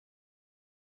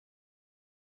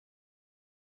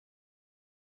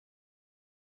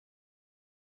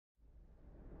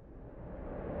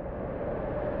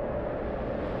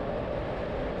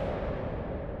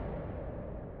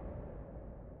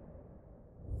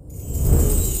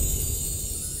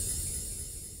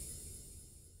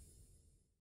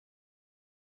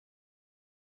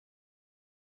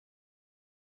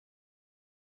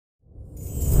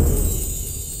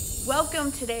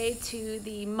Welcome today to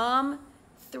the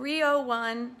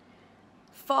MUM301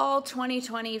 Fall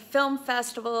 2020 Film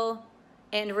Festival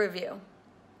and Review.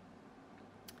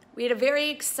 We had a very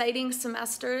exciting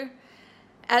semester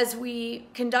as we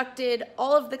conducted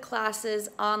all of the classes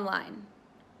online.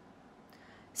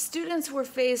 Students were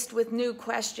faced with new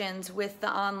questions with the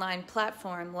online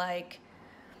platform, like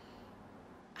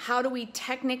how do we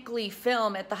technically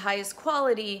film at the highest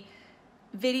quality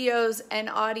videos and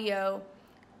audio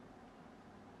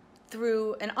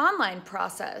through an online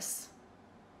process?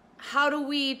 How do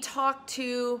we talk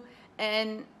to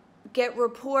and get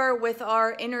rapport with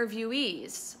our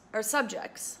interviewees, our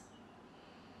subjects?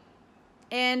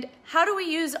 And how do we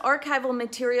use archival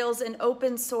materials and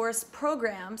open source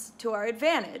programs to our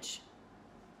advantage?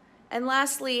 And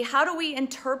lastly, how do we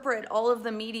interpret all of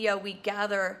the media we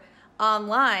gather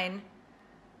online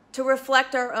to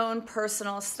reflect our own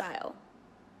personal style?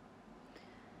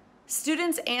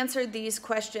 Students answered these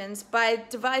questions by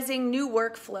devising new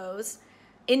workflows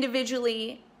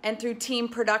individually and through team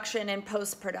production and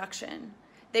post-production.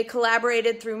 They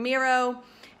collaborated through Miro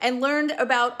and learned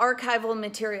about archival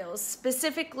materials,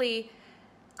 specifically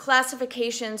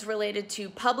classifications related to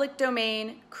public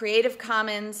domain, Creative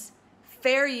Commons,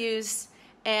 fair use,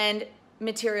 and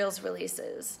materials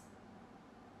releases.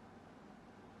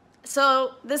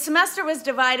 So the semester was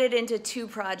divided into two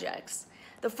projects.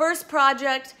 The first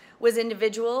project was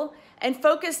individual and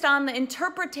focused on the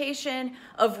interpretation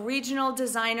of regional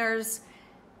designers'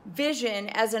 vision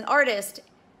as an artist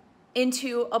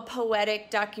into a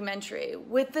poetic documentary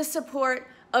with the support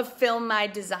of Film My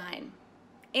Design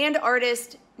and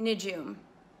artist Nujoom.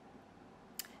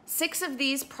 6 of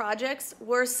these projects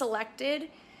were selected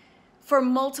for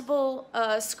multiple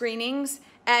screenings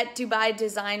at Dubai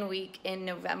Design Week in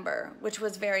November, which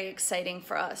was very exciting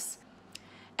for us.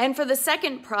 And for the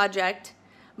second project,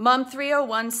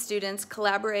 MUM301 students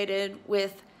collaborated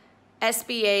with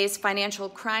SBA's financial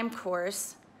crime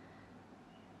course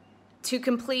to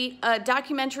complete a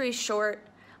documentary short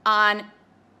on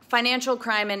financial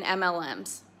crime and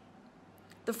MLMs.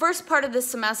 The first part of the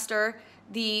semester,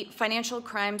 the financial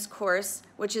crimes course,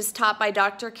 which is taught by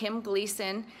Dr.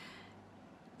 Gleason,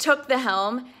 took the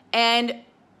helm and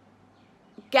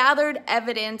gathered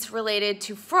evidence related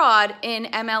to fraud in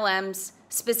MLMs,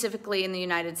 specifically in the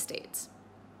United States.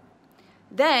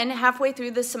 Then, halfway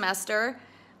through the semester,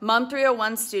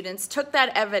 MUM301 students took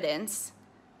that evidence,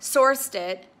 sourced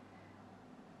it,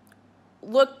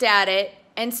 looked at it,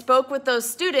 and spoke with those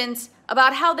students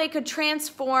about how they could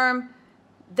transform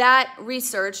that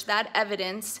research, that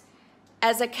evidence,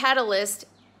 as a catalyst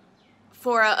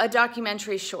for a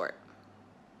documentary short.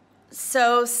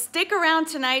 So stick around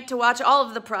tonight to watch all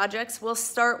of the projects. We'll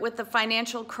start with the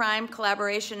financial crime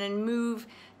collaboration and move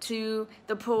to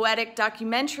the poetic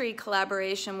documentary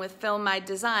collaboration with Film My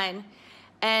Design.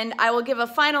 And I will give a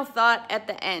final thought at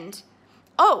the end.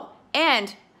 Oh,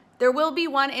 and there will be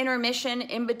one intermission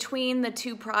in between the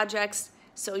two projects,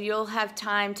 so you'll have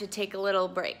time to take a little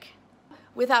break.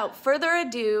 Without further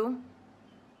ado,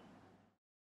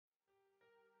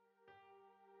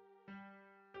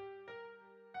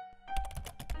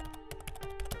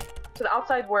 to the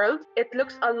outside world, it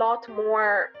looks a lot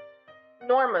more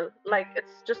normal. Like,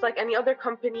 it's just like any other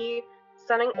company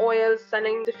selling oils,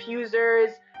 selling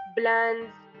diffusers, blends.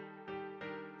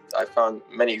 I found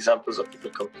many examples of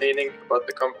people complaining about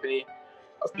the company,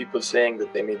 of people saying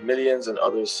that they made millions and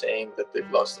others saying that they've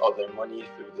lost all their money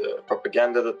through the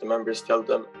propaganda that the members tell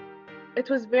them. It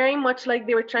was very much like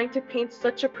they were trying to paint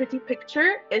such a pretty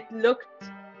picture. It looked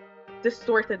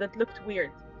distorted, it looked weird.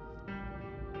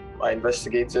 I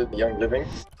investigated Young Living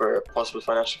for possible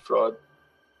financial fraud.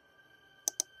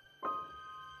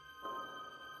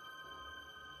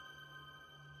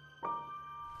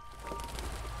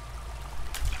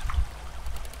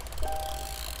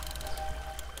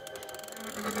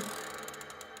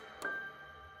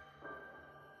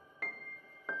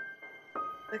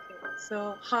 Okay,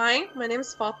 so hi, my name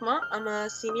is Fatma. I'm a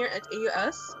senior at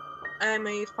AUS. I'm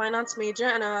a finance major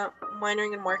and a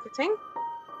minoring in marketing.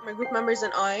 My group members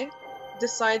and I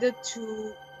decided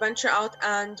to venture out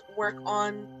and work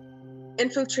on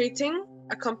infiltrating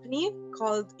a company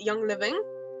called Young Living,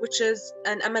 which is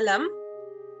an MLM.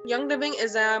 Young Living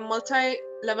is a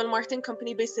level marketing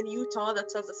company based in Utah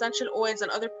that sells essential oils and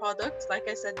other products. Like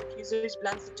I said, diffusers,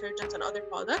 blends, detergents, and other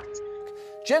products.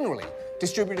 Generally,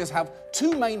 distributors have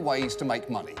two main ways to make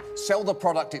money. Sell the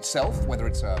product itself, whether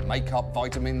it's makeup,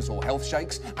 vitamins, or health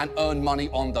shakes, and earn money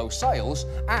on those sales.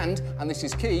 And this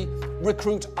is key,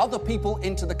 recruit other people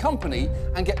into the company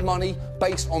and get money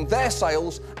based on their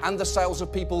sales and the sales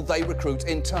of people they recruit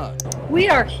in turn. We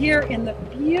are here in the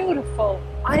beautiful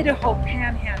Idaho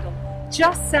Panhandle,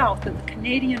 just south of the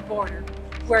Canadian border,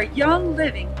 where Young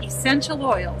Living Essential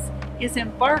Oils is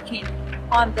embarking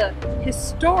on the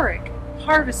historic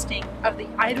harvesting of the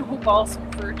Idaho balsam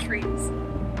fir trees.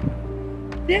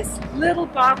 This little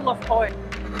bottle of oil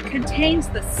contains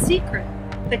the secret,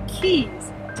 the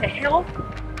keys to health,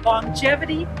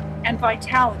 longevity, and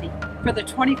vitality for the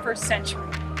 21st century.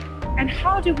 And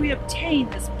how do we obtain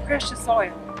this precious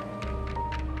oil?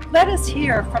 Let us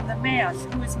hear from the man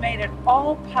who has made it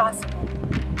all possible,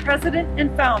 President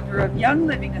and founder of Young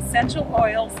Living Essential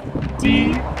Oils,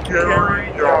 D.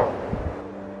 Gary Young.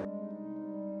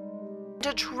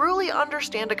 To truly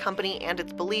understand a company and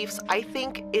its beliefs, I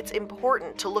think it's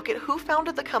important to look at who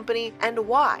founded the company and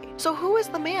why. So who is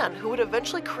the man who would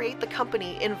eventually create the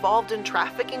company involved in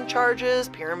trafficking charges,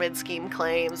 pyramid scheme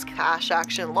claims, cash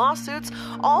action lawsuits,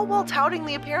 all while touting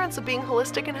the appearance of being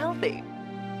holistic and healthy?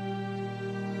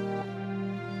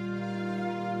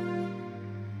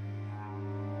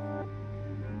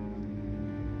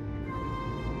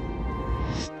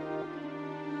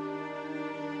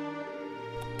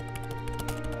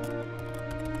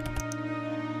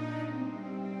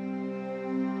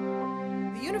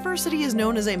 The university is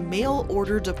known as a mail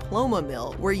order diploma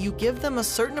mill, where you give them a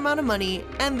certain amount of money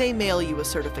and they mail you a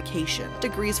certification.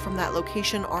 Degrees from that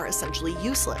location are essentially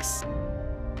useless.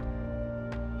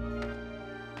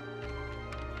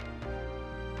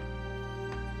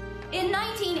 In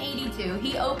 1982,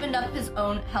 he opened up his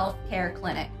own healthcare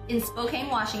clinic in Spokane,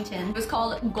 Washington. It was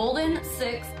called Golden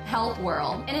 6 Health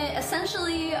World, and it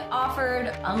essentially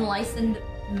offered unlicensed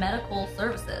medical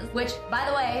services, which, by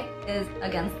the way, is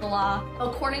against the law,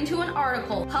 according to an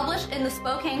article published in the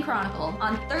Spokane Chronicle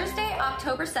on Thursday,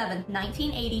 October 7th,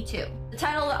 1982. The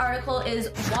title of the article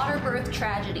is Water Birth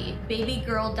Tragedy, Baby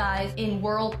Girl Dies in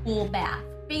Whirlpool Bath.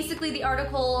 Basically, the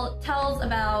article tells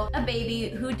about a baby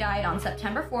who died on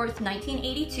September 4th,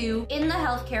 1982 in the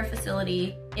healthcare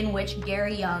facility in which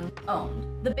Gary Young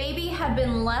owned. The baby had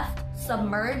been left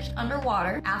submerged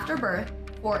underwater after birth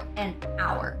for an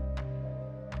hour.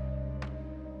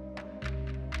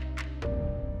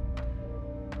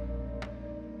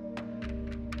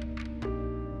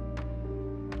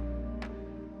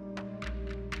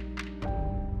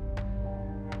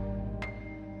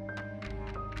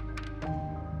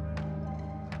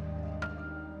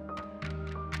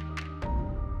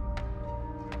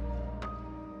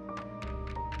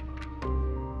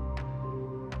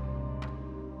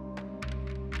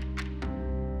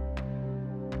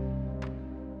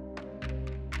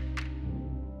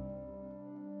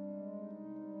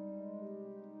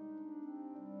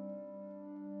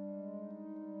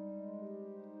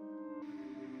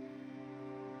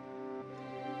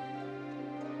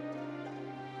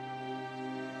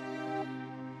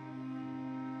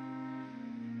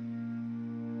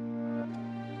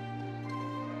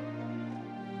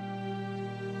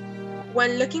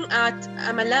 When looking at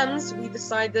MLMs, we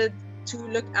decided to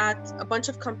look at a bunch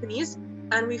of companies,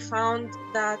 and we found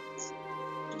that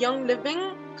Young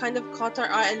Living kind of caught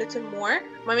our eye a little more.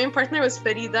 My main partner was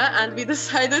Farida, and we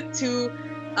decided to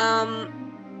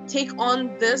take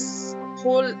on this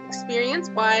whole experience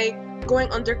by going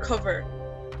undercover.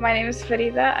 My name is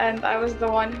Farida, and I was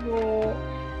the one who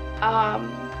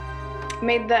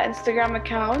made the Instagram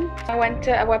account. I went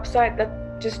to a website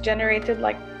that just generated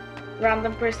like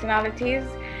random personalities,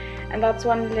 and that's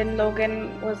when Lynn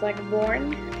Logan was like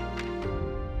born.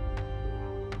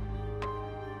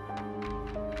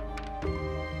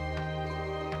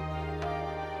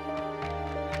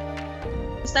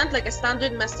 We sent like a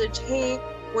standard message, hey,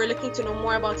 we're looking to know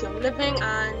more about Young Living,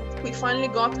 and we finally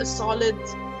got a solid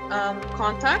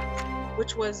contact,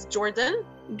 which was Jordan.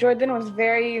 Jordan was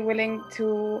very willing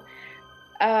to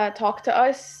talk to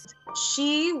us.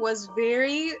 She was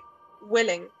very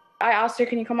willing. I asked her,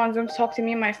 can you come on Zoom to talk to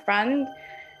me and my friend?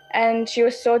 And she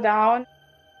was so down.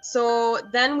 So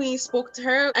then we spoke to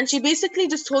her, and she basically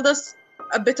just told us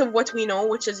a bit of what we know,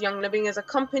 which is Young Living is a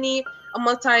company, a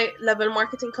multi-level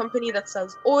marketing company that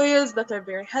sells oils that are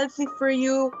very healthy for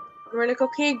you. And we're like,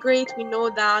 okay, great, we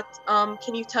know that.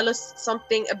 Can you tell us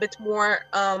something a bit more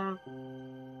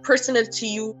personal to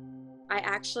you? I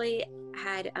actually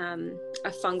had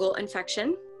a fungal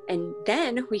infection. And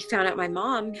then we found out my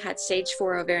mom had stage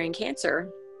 4 ovarian cancer.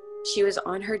 She was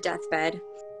on her deathbed.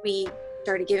 We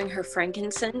started giving her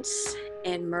frankincense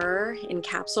and myrrh in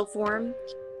capsule form.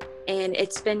 And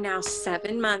it's been now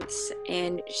 7 months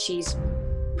and she's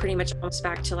pretty much almost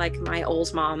back to like my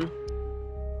old mom.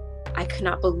 I could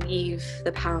not believe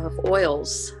the power of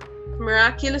oils.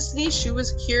 Miraculously, she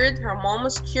was cured. Her mom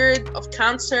was cured of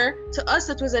cancer. To us,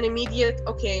 it was an immediate,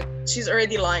 okay, she's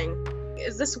already lying.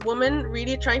 Is this woman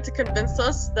really trying to convince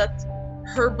us that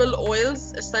herbal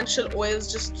oils, essential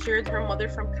oils, just cured her mother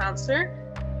from cancer?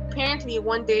 Apparently,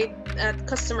 one day at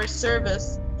customer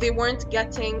service, they weren't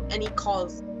getting any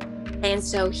calls. And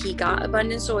so he got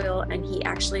abundance oil and he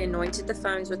actually anointed the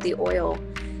phones with the oil.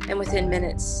 And within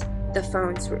minutes, the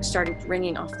phones started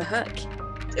ringing off the hook.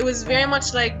 It was very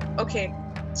much like, okay,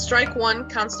 strike one,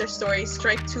 cancer story.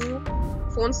 Strike two,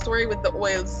 phone story with the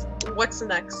oils. What's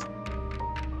next?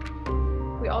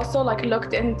 We also like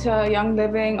looked into Young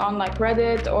Living on like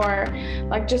Reddit or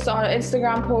like just on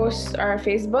Instagram posts or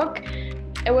Facebook.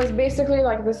 It was basically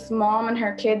like this mom and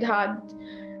her kid had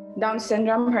Down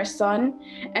syndrome, her son,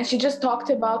 and she just talked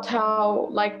about how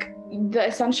like the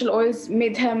essential oils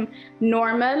made him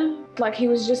normal. Like he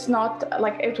was just not,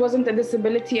 like it wasn't a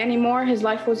disability anymore. His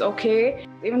life was okay,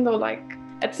 even though like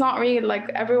it's not real. Like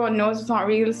everyone knows it's not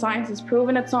real. Science has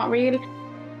proven it's not real.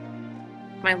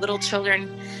 My little children,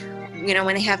 you know,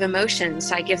 when they have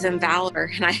emotions, I give them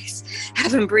Valor and I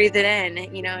have them breathe it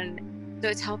in, you know, and so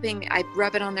it's helping. I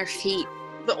rub it on their feet.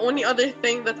 The only other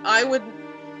thing that I would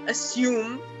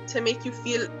assume to make you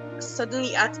feel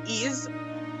suddenly at ease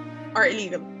are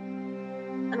illegal.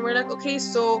 And we're like, okay,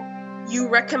 so you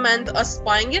recommend us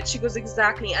buying it? She goes,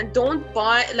 exactly. And don't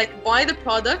buy the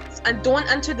products and don't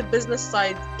enter the business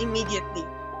side immediately,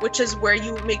 which is where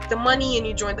you make the money and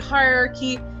you join the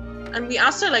hierarchy. And we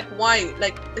asked her, like, why?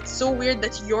 Like, it's so weird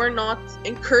that you're not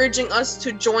encouraging us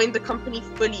to join the company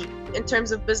fully in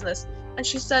terms of business. And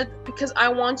she said, because I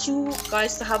want you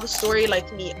guys to have a story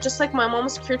like me. Just like my mom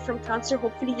was cured from cancer,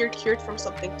 hopefully you're cured from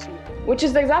something too. Which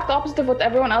is the exact opposite of what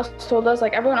everyone else told us.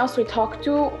 Like everyone else we talked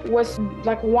to was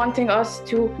like wanting us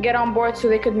to get on board so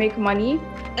they could make money.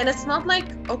 And it's not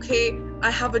like, okay, I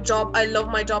have a job, I love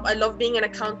my job, I love being an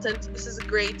accountant, this is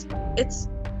great. It's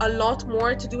a lot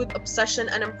more to do with obsession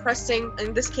and impressing,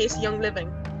 in this case, Young Living.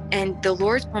 And the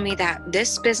Lord told me that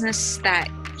this business that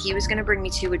he was going to bring me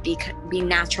to would be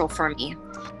natural for me.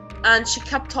 And she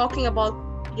kept talking about,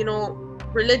 you know,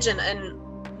 religion and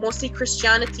mostly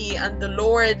Christianity and the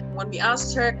Lord. When we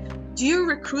asked her, do you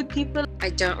recruit people? I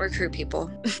don't recruit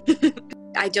people.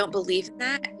 I don't believe in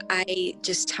that. I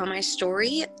just tell my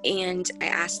story and I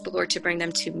ask the Lord to bring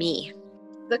them to me.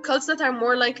 The cults that are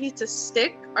more likely to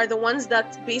stick are the ones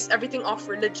that base everything off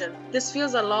religion. This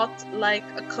feels a lot like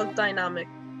a cult dynamic.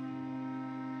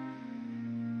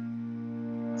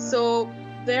 So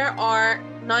there are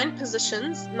 9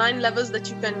 positions, 9 levels that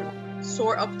you can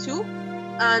soar up to.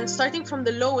 And starting from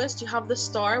the lowest, you have the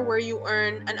star, where you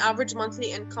earn an average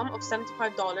monthly income of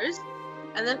 $75.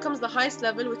 And then comes the highest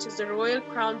level, which is the Royal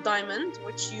Crown Diamond,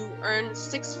 which you earn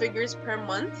 6 figures per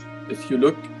month. If you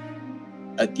look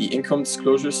at the income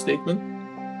disclosure statement,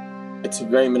 it's a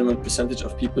very minimal percentage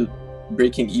of people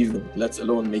breaking even, let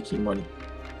alone making money.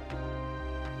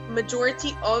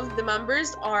 Majority of the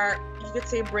members are, you could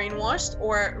say, brainwashed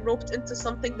or roped into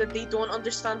something that they don't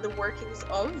understand the workings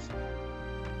of.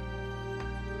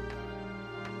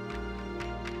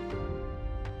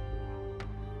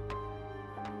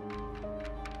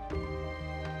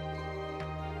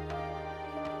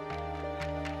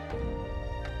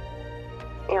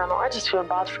 Yeah, no, I just feel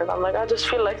bad for them. Like, I just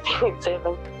feel like they need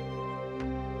saving.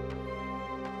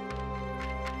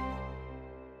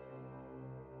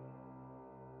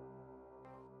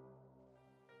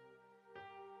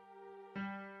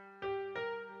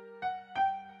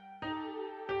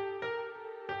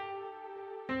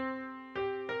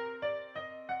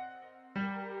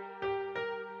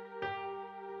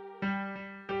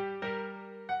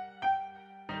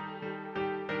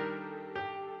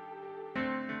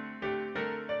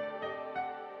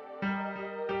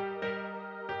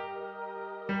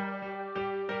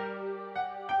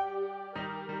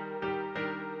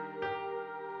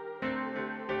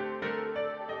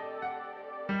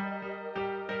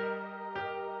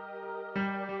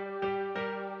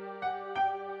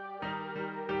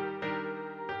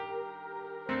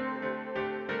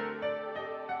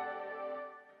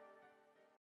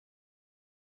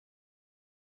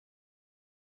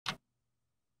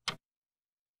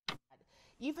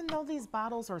 Even though these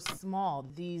bottles are small,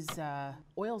 these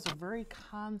oils are very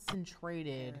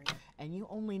concentrated, and you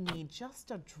only need just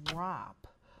a drop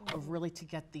of really to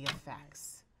get the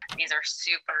effects. These are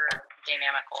super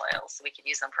dynamic oils, so we could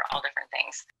use them for all different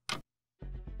things.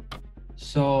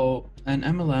 So an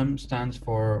MLM stands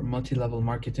for multi-level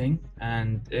marketing,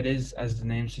 and it is, as the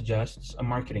name suggests, a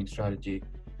marketing strategy.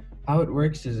 How it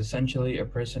works is essentially a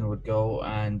person would go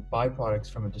and buy products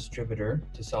from a distributor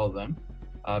to sell them,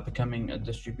 becoming a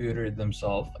distributor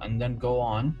themselves, and then go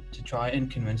on to try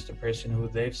and convince the person who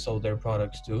they've sold their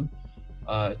products to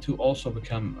also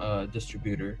become a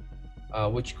distributor,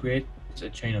 which creates a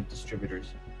chain of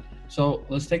distributors. So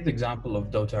let's take the example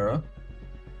of doTERRA.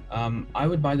 I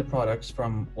would buy the products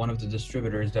from one of the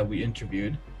distributors that we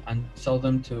interviewed and sell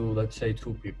them to, let's say,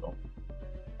 2 people.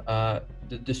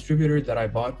 The distributor that I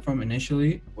bought from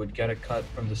initially would get a cut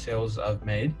from the sales I've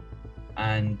made,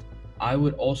 and I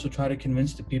would also try to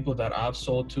convince the people that I've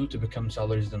sold to become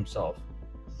sellers themselves.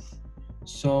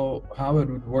 So how it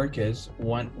would work is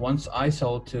once I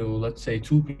sell to, let's say,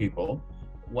 2 people,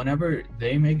 whenever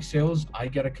they make sales, I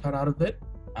get a cut out of it,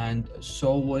 and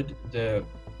so would the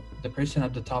person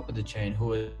at the top of the chain,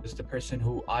 who is the person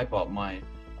who I bought my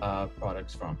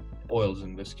products from, oils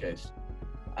in this case.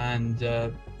 And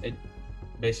it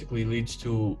basically leads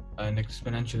to an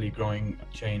exponentially growing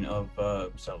chain of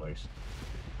sellers.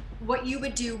 What you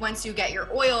would do once you get your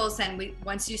oils and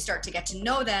once you start to get to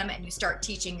know them and you start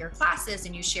teaching your classes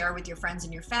and you share with your friends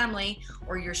and your family,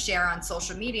 or you share on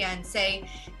social media and say,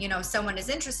 you know, someone is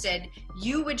interested,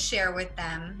 you would share with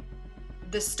them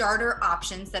the starter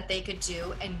options that they could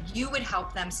do, and you would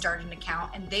help them start an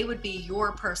account, and they would be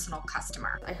your personal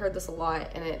customer. I heard this a lot,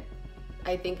 and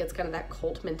I think it's kind of that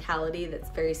cult mentality that's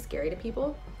very scary to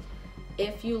people.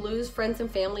 If you lose friends and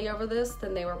family over this,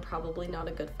 then they were probably not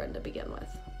a good friend to begin with.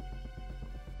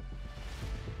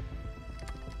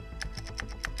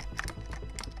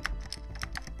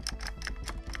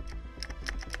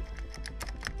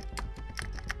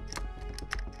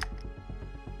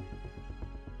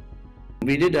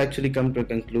 We did actually come to a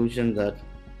conclusion that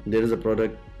there is a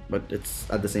product, but it's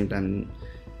at the same time,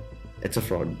 it's a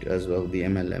fraud as well. The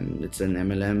MLM, it's an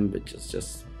MLM which is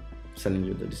just selling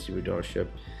you the distributorship,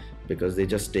 because they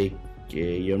just take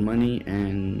your money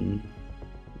and,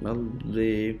 well,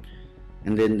 then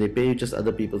they pay you just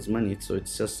other people's money. So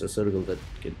it's just a circle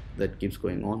that keeps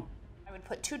going on. I would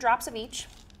put 2 drops of each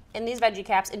in these veggie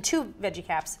caps, in 2 veggie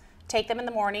caps, take them in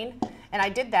the morning, and I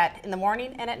did that in the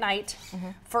morning and at night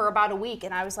for about a week,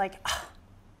 and I was like, oh,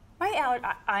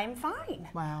 I'm fine.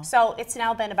 Wow. So it's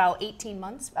now been about 18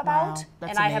 months That's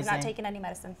and I have not amazing. taken any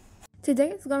medicine. Today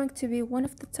is going to be one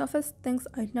of the toughest things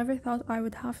I never thought I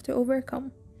would have to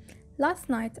overcome. Last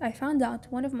night, I found out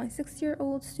one of my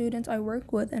 6-year-old students I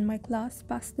work with in my class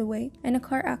passed away in a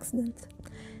car accident.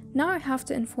 Now I have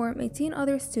to inform 18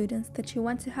 other students that she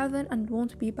went to heaven and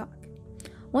won't be back.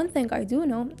 One thing I do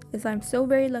know is I'm so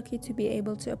very lucky to be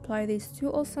able to apply these 2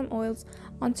 awesome oils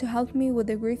on to help me with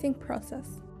the grieving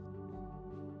process.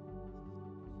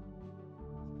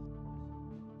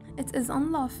 It is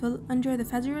unlawful under the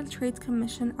Federal Trade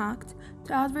Commission Act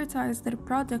to advertise that a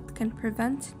product can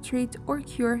prevent, treat, or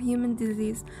cure human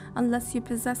disease unless you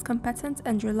possess competent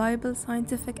and reliable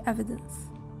scientific evidence.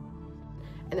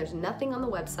 And there's nothing on the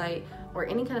website or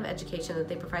any kind of education that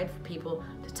they provide for people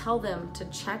to tell them to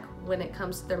check when it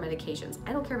comes to their medications.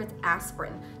 I don't care if it's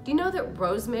aspirin. Do you know that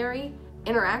rosemary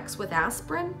interacts with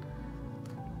aspirin?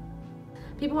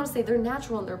 People want to say they're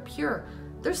natural and they're pure.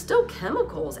 There's still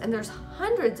chemicals, and there's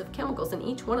hundreds of chemicals in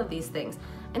each one of these things.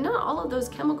 And not all of those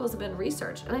chemicals have been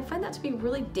researched. And I find that to be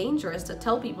really dangerous to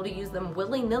tell people to use them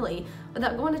willy-nilly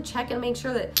without going to check and make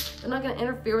sure that they're not going to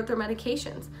interfere with their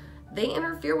medications. They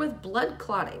interfere with blood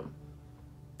clotting.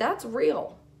 That's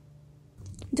real.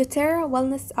 doTERRA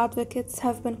wellness advocates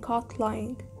have been caught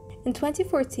lying. In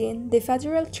 2014, the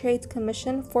Federal Trade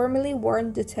Commission formally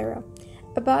warned doTERRA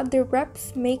about their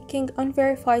reps making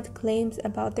unverified claims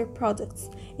about their products,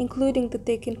 including that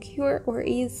they can cure or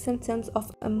ease symptoms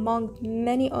of, among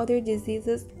many other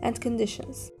diseases and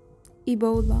conditions: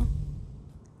 Ebola,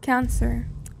 cancer,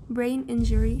 brain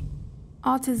injury,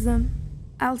 autism,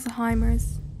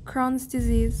 Alzheimer's, Crohn's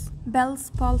disease, Bell's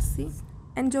palsy,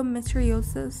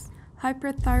 endometriosis,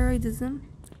 hyperthyroidism,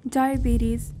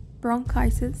 diabetes,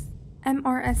 bronchitis,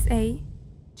 MRSA,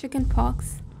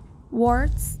 chickenpox,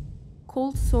 warts,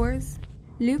 cold sores,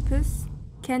 lupus,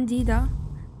 candida,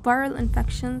 viral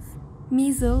infections,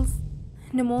 measles,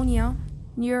 pneumonia,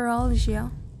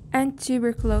 neuralgia, and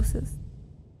tuberculosis.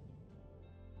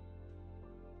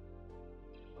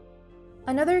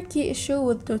 Another key issue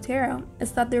with doTERRA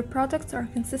is that their products are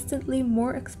consistently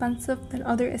more expensive than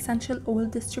other essential oil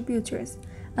distributors,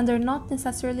 and are not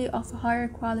necessarily of a higher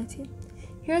quality.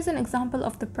 Here's an example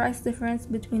of the price difference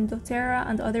between doTERRA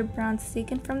and other brands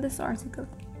taken from this article.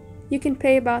 You can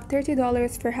pay about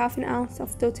 $30 for half an ounce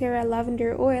of doTERRA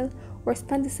lavender oil, or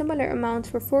spend a similar amount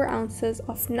for 4 ounces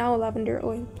of Now Lavender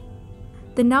oil.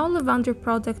 The Now Lavender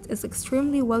product is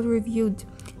extremely well reviewed,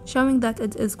 showing that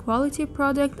it is quality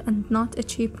product and not a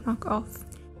cheap knockoff.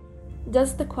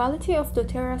 Does the quality of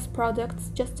doTERRA's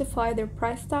products justify their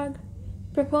price tag?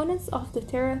 Proponents of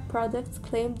doTERRA products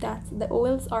claim that the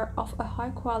oils are of a high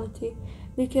quality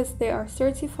because they are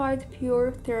certified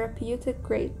pure therapeutic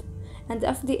grade and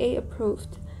FDA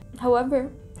approved.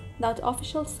 However, that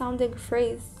official sounding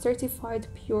phrase, certified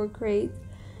pure grade,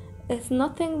 is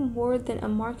nothing more than a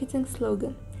marketing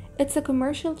slogan. It's a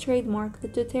commercial trademark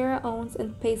that doTERRA owns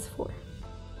and pays for.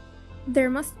 There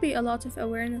must be a lot of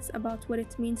awareness about what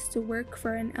it means to work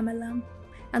for an MLM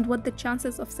and what the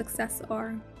chances of success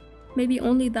are. Maybe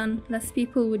only then less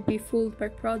people would be fooled by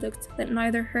products that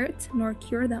neither hurt nor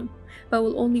cure them, but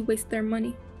will only waste their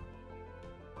money.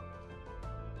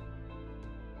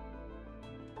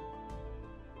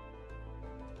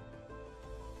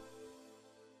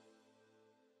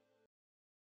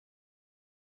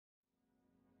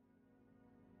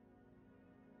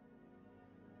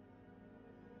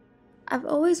 I've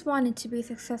always wanted to be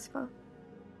successful,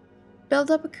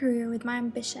 build up a career with my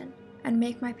ambition, and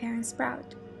make my parents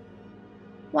proud.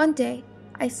 One day,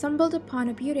 I stumbled upon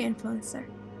a beauty influencer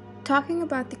talking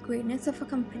about the greatness of a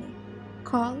company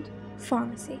called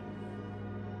Pharmacy.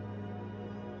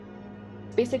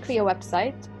 Basically a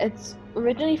website. It's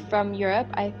originally from Europe,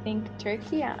 I think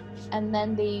Turkey, and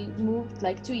then they moved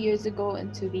like 2 years ago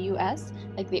into the US,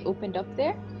 like they opened up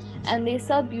there, and they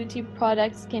sell beauty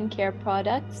products, skincare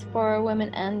products for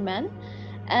women and men,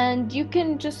 and you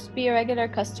can just be a regular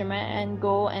customer and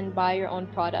go and buy your own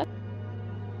product.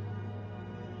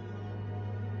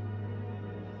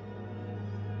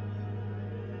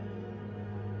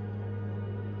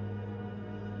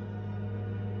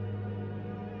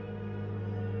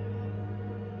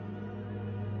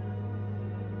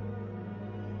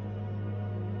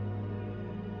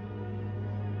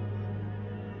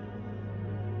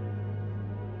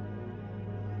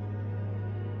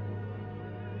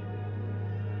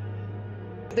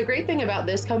 The great thing about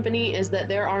this company is that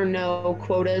there are no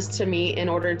quotas to meet in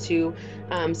order to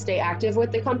stay active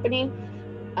with the company.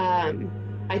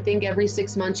 I think every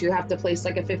 6 months you have to place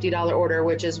like a $50 order,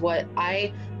 which is what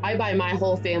I buy my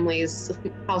whole family's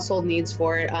household needs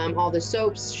for it. All the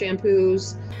soaps,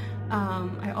 shampoos.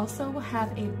 I also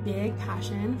have a big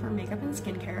passion for makeup and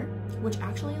skincare, which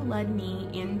actually led me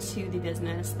into the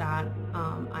business that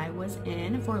I was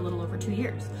in for a little over 2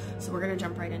 years. So we're gonna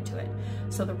jump right into it.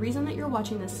 So the reason that you're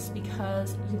watching this is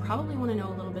because you probably wanna know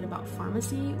a little bit about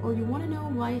pharmacy, or you wanna know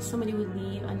why somebody would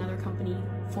leave another company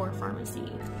for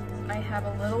pharmacy. I have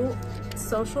a little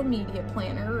social media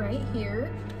planner right here,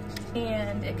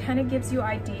 and it kind of gives you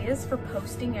ideas for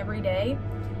posting every day.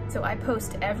 So I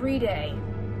post every day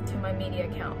to my media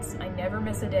accounts. I never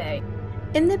miss a day.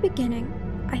 In the beginning,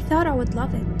 I thought I would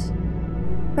love it.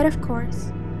 But of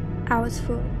course, I was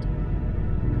fooled.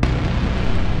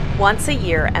 Once a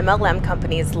year, MLM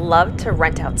companies love to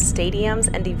rent out stadiums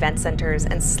and event centers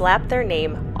and slap their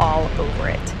name all over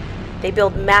it. They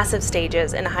build massive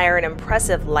stages and hire an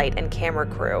impressive light and camera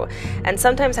crew, and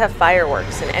sometimes have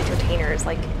fireworks and entertainers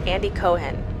like Andy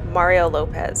Cohen, Mario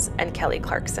Lopez, and Kelly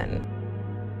Clarkson.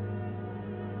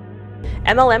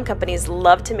 MLM companies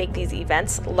love to make these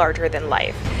events larger than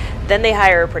life. Then they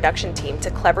hire a production team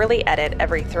to cleverly edit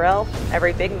every thrill,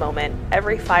 every big moment,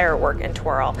 every firework and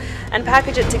twirl, and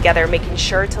package it together, making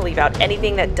sure to leave out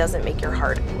anything that doesn't make your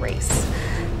heart race.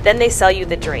 Then they sell you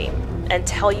the dream and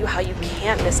tell you how you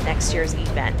can't miss next year's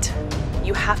event.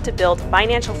 You have to build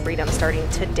financial freedom starting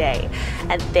today,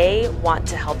 and they want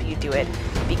to help you do it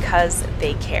because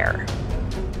they care.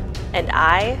 And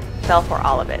I fell for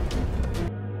all of it.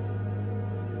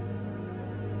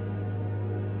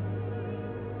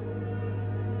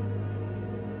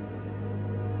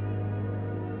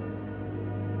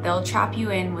 They'll trap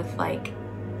you in with like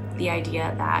the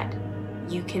idea that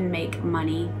you can make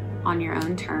money on your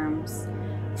own terms,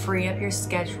 free up your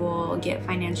schedule, get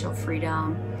financial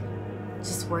freedom,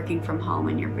 just working from home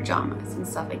in your pajamas and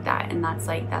stuff like that. And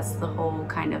that's the whole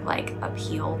kind of like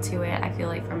appeal to it, I feel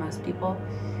like, for most people.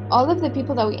 All of the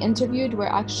people that we interviewed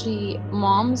were actually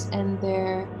moms in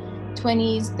their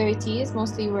 20s, 30s,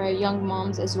 mostly were young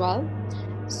moms as well.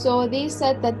 So they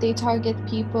said that they target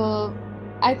people,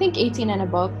 I think 18 and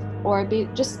above, or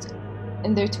just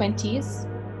in their 20s.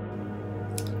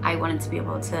 I wanted to be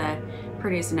able to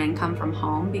produce an income from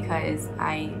home because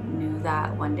I knew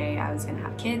that one day I was going to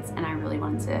have kids, and I really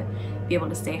wanted to be able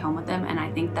to stay home with them. And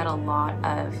I think that a lot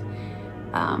of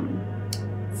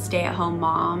stay-at-home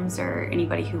moms, or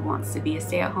anybody who wants to be a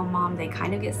stay-at-home mom, they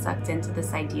kind of get sucked into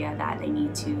this idea that they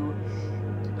need to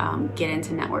get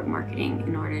into network marketing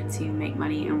in order to make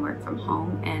money and work from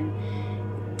home, and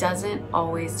doesn't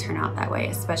always turn out that way,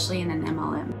 especially in an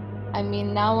MLM. I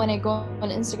mean, now when I go on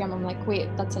Instagram, I'm like, wait,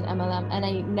 that's an MLM, and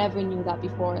I never knew that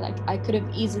before. Like, I could have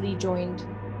easily joined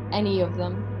any of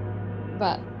them,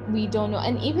 but we don't know.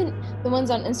 And even the ones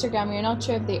on Instagram, you're not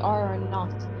sure if they are or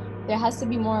not. There has to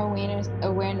be more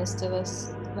awareness to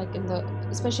this, like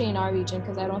especially in our region,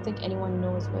 because I don't think anyone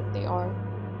knows what they are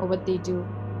or what they do.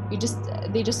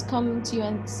 They just come to you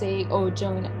and say, oh,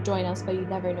 join us, but you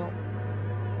never know.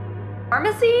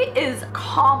 Pharmacy is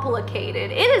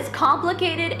complicated. It is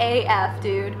complicated AF,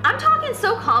 dude. I'm talking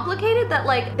so complicated that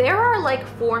like there are like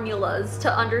formulas to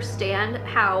understand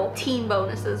how team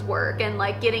bonuses work and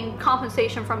like getting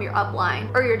compensation from your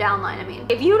upline or your downline. I mean,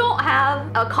 if you don't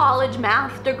have a college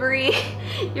math degree,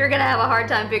 you're gonna have a hard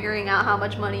time figuring out how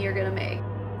much money you're gonna make.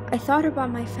 I thought about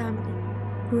my family,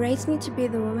 who raised me to be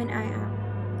the woman I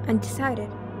am, and decided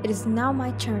it is now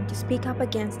my turn to speak up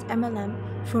against MLM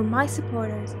for my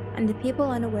supporters and the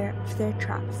people unaware of their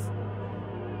traps.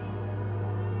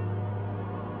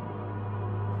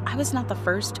 I was not the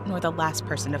first nor the last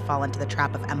person to fall into the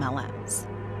trap of MLMs.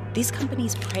 These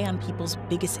companies prey on people's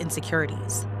biggest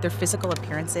insecurities, their physical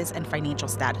appearances and financial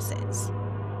statuses.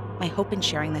 My hope in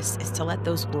sharing this is to let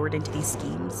those lured into these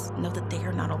schemes know that they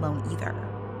are not alone either.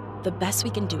 The best we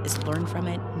can do is learn from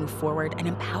it, move forward, and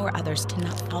empower others to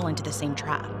not fall into the same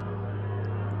trap.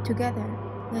 Together,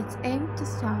 let's aim to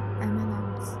stop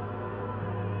MLMs.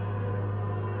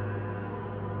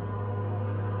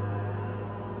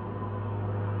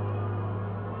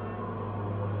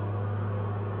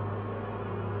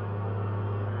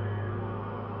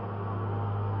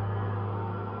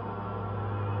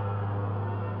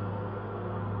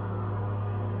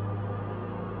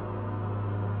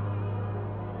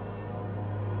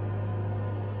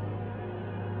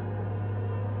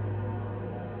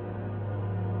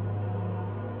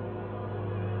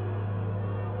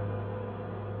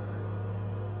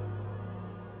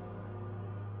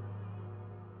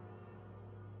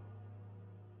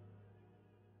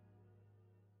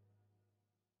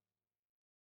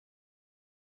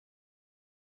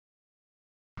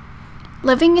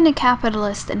 Living in a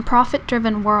capitalist and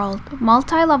profit-driven world,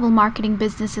 multi-level marketing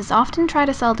businesses often try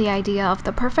to sell the idea of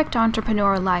the perfect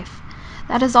entrepreneur life.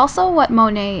 That is also what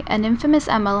Monet, an infamous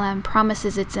MLM,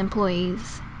 promises its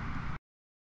employees.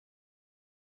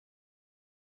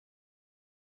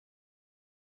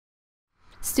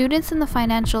 Students in the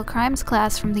financial crimes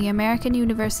class from the American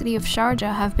University of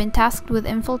Sharjah have been tasked with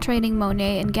infiltrating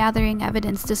Monet and gathering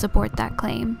evidence to support that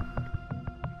claim.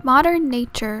 Modern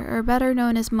Nature, or better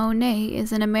known as Monet,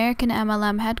 is an American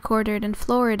MLM headquartered in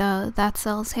Florida that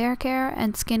sells hair care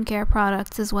and skincare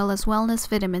products as well as wellness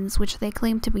vitamins, which they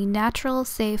claim to be natural,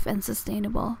 safe, and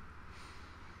sustainable.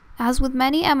 As with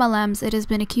many MLMs, it has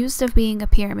been accused of being a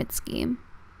pyramid scheme.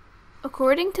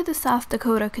 According to the South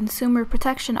Dakota Consumer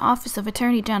Protection Office of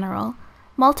Attorney General,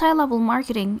 multi-level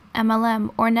marketing, MLM,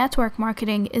 or network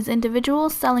marketing is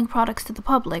individuals selling products to the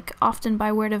public, often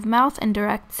by word of mouth and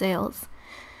direct sales.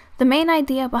 The main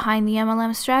idea behind the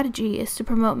MLM strategy is to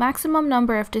promote maximum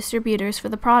number of distributors for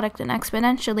the product and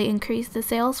exponentially increase the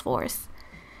sales force.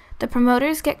 The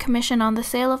promoters get commission on the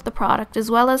sale of the product as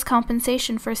well as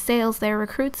compensation for sales their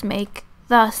recruits make.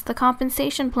 Thus, the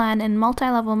compensation plan in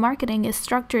multi-level marketing is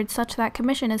structured such that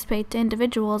commission is paid to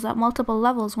individuals at multiple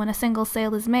levels when a single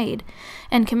sale is made,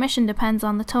 and commission depends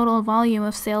on the total volume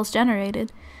of sales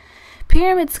generated.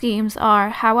 Pyramid schemes are,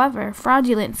 however,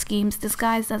 fraudulent schemes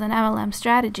disguised as an MLM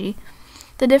strategy.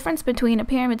 The difference between a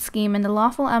pyramid scheme and the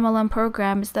lawful MLM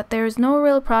program is that there is no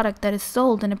real product that is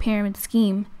sold in a pyramid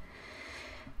scheme.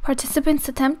 Participants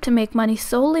attempt to make money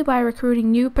solely by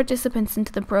recruiting new participants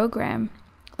into the program.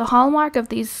 The hallmark of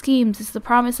these schemes is the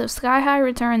promise of sky-high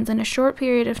returns in a short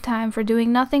period of time for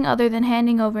doing nothing other than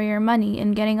handing over your money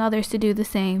and getting others to do the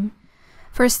same.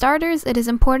 For starters, it is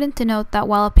important to note that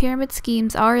while pyramid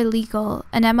schemes are illegal,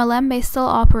 an MLM may still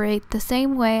operate the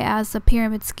same way as a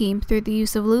pyramid scheme through the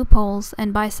use of loopholes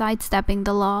and by sidestepping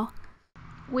the law.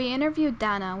 We interviewed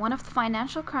Dana, one of the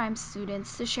financial crimes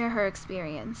students, to share her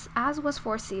experience. As was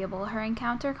foreseeable, her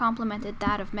encounter complemented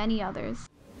that of many others.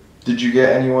 Did you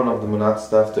get anyone of the Monat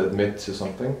staff to admit to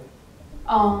something?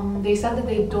 They said that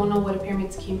they don't know what a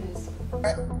pyramid scheme is.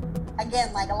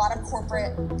 Again, like a lot of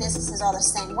corporate businesses are the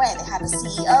same way. They have a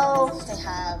CEO, they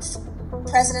have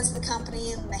presidents of the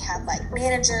company, and they have like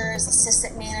managers,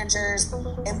 assistant managers,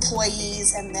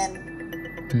 employees, and then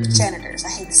janitors. I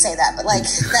hate to say that, but like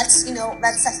that's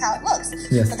that's how it looks.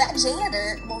 Yes. But that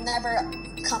janitor will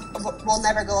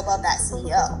never go above that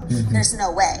CEO. There's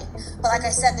no way. But like I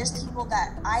said, there's people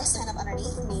that I sign up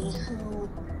underneath me who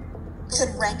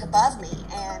could rank above me.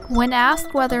 And when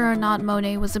asked whether or not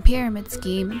Monet was a pyramid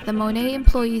scheme, the Monet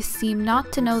employees seem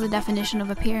not to know the definition of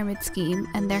a pyramid scheme,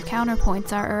 and their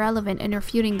counterpoints are irrelevant in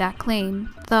refuting that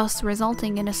claim, thus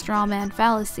resulting in a straw man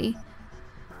fallacy.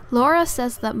 Laura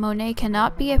says that Monet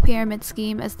cannot be a pyramid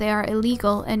scheme as they are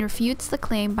illegal, and refutes the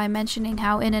claim by mentioning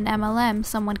how in an MLM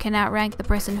someone can outrank the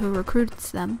person who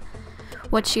recruits them.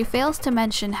 What she fails to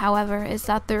mention, however, is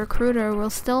that the recruiter will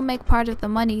still make part of the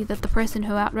money that the person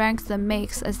who outranks them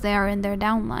makes as they are in their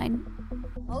downline.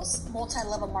 most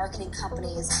multi-level marketing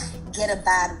companies get a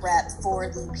bad rep for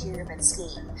the pyramid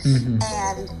scheme.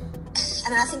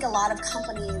 And I think a lot of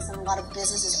companies and a lot of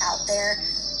businesses out there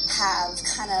have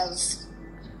kind of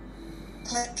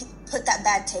put that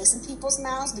bad taste in people's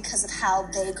mouths because of how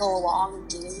they go along and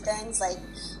doing things, like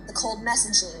the cold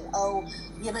messaging. Oh,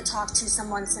 you haven't talked to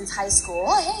someone since high school.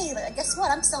 Oh, hey, guess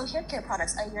what? I'm selling hair care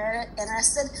products. Are you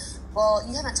interested? Well,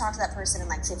 you haven't talked to that person in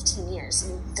like 15 years.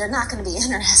 And they're not going to be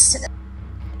interested.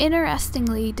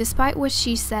 Interestingly, despite what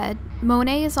she said,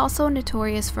 Monet is also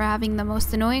notorious for having the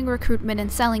most annoying recruitment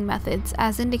and selling methods,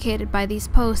 as indicated by these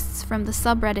posts from the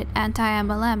subreddit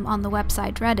anti-MLM on the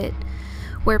website Reddit,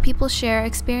 where people share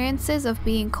experiences of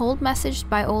being cold messaged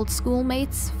by old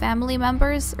schoolmates, family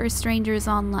members, or strangers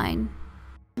online.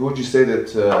 Who would you say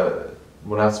that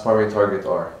Monat's primary target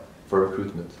are for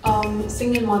recruitment?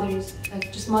 Single mothers,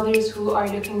 like just mothers who are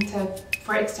looking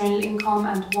for external income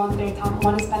and want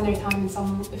to spend their time in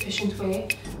some efficient way.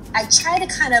 I try to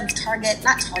kind of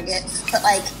but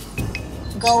like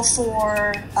go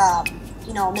for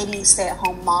maybe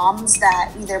stay-at-home moms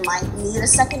that either might need a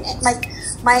second,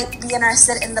 might be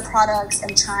interested in the products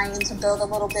and trying to build a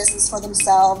little business for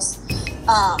themselves.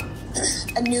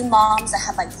 New moms that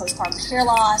have like postpartum hair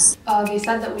loss. They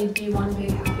said that we'd be one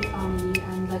big happy family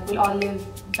and like we'd all live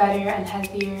better and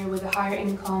healthier with a higher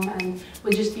income, and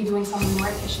we'll just be doing something more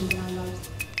efficient in our lives.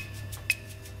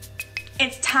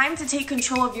 It's time to take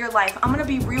control of your life. I'm gonna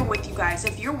be real with you guys.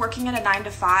 If you're working at a 9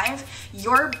 to 5,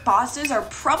 your bosses are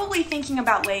probably thinking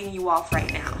about laying you off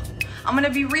right now. I'm gonna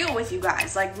be real with you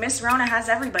guys. Like, Miss Rona has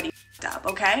everybody up,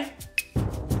 okay?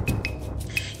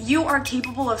 You are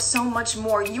capable of so much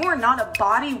more. You are not a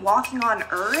body walking on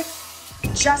earth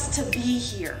just to be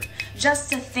here,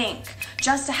 just to think,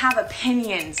 just to have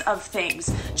opinions of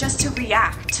things, just to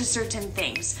react to certain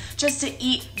things, just to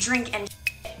eat, drink,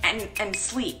 and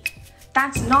sleep.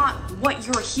 That's not what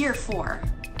you're here for.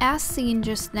 As seen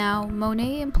just now,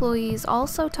 Monet employees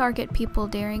also target people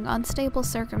during unstable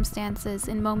circumstances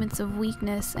in moments of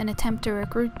weakness and attempt to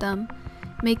recruit them,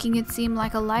 making it seem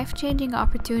like a life-changing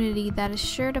opportunity that is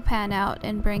sure to pan out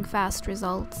and bring fast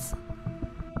results.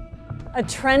 A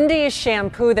trendy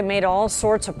shampoo that made all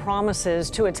sorts of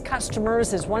promises to its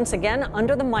customers is once again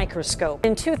under the microscope.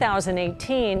 In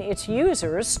 2018, its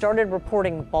users started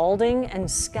reporting balding and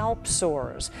scalp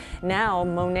sores. Now,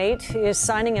 Monet is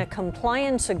signing a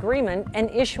compliance agreement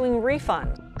and issuing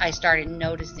refunds. I started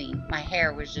noticing my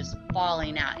hair was just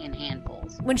falling out in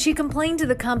handfuls. When she complained to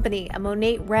the company, a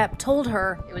Monet rep told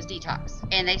her it was detox.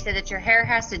 And they said that your hair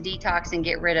has to detox and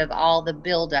get rid of all the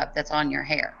buildup that's on your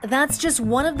hair. That's just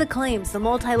one of the claims the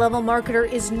multi-level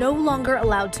marketer is no longer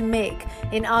allowed to make.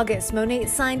 In August, Monet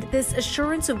signed this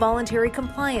assurance of voluntary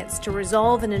compliance to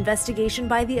resolve an investigation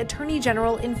by the Attorney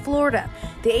General in Florida.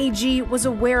 The AG was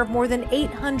aware of more than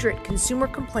 800 consumer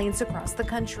complaints across the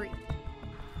country.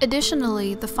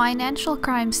 Additionally, the Financial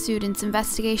Crime Students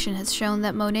investigation has shown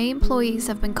that Monet employees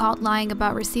have been caught lying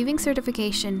about receiving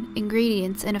certification,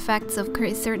 ingredients, and effects of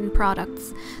certain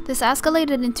products. This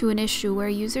escalated into an issue where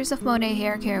users of Monet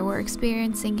hair care were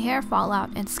experiencing hair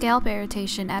fallout and scalp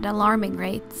irritation at alarming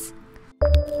rates.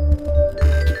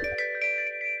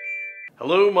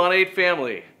 Hello, Monet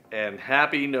family, and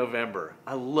happy November.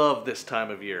 I love this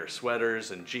time of year, sweaters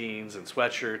and jeans and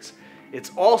sweatshirts.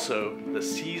 It's also the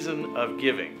season of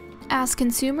giving. As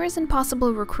consumers and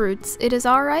possible recruits, it is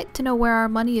alright to know where our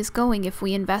money is going if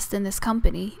we invest in this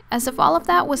company. As if all of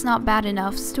that was not bad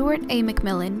enough, Stuart A.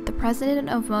 McMillan, the president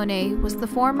of Monet, was the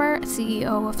former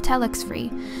CEO of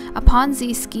TelexFree, a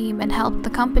Ponzi scheme, and helped the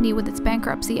company with its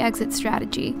bankruptcy exit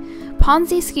strategy.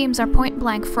 Ponzi schemes are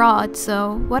point-blank fraud,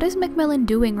 so what is McMillan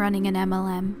doing running an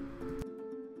MLM?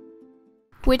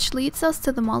 Which leads us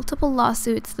to the multiple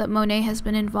lawsuits that Monet has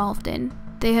been involved in.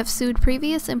 They have sued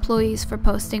previous employees for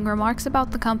posting remarks about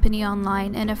the company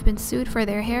online and have been sued for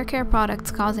their hair care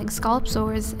products causing scalp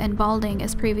sores and balding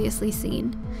as previously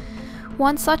seen.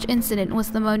 One such incident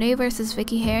was the Monet vs.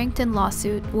 Vicky Harrington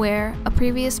lawsuit, where a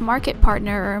previous market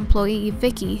partner or employee,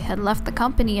 Vicky, had left the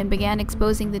company and began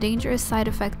exposing the dangerous side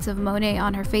effects of Monet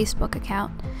on her Facebook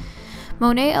account.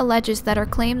 Monet alleges that her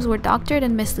claims were doctored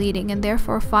and misleading and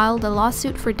therefore filed a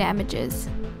lawsuit for damages.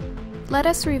 Let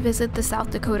us revisit the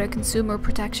South Dakota Consumer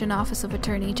Protection Office of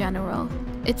Attorney General.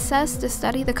 It says to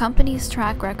study the company's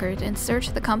track record and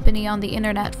search the company on the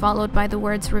internet followed by the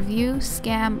words review,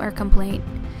 scam, or complaint.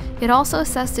 It also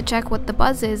says to check what the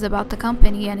buzz is about the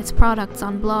company and its products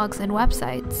on blogs and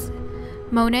websites.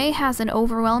 Monet has an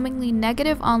overwhelmingly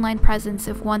negative online presence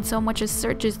if one so much as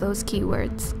searches those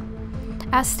keywords.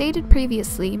 As stated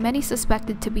previously, many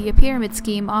suspected to be a pyramid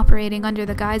scheme operating under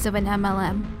the guise of an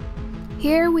MLM.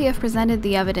 Here we have presented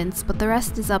the evidence, but the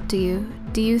rest is up to you.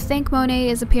 Do you think Monet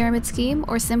is a pyramid scheme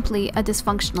or simply a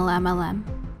dysfunctional MLM?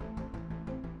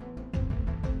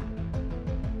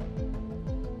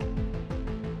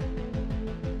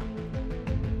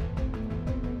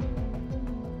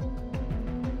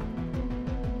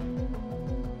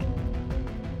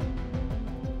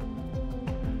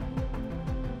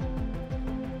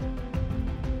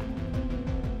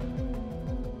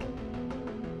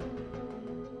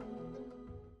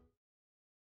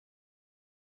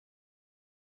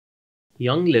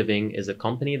 Young Living is a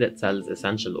company that sells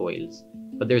essential oils,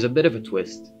 but there's a bit of a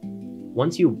twist.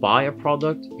 Once you buy a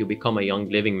product, you become a Young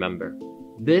Living member.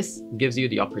 This gives you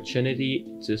the opportunity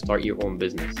to start your own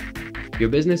business. Your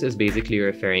business is basically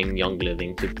referring Young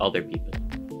Living to other people.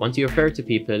 Once you refer to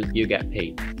people, you get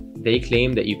paid. They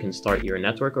claim that you can start your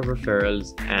network of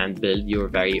referrals and build your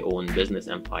very own business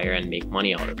empire and make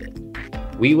money out of it.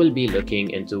 We will be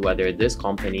looking into whether this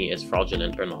company is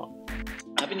fraudulent or not.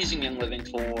 I've been using Young Living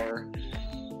for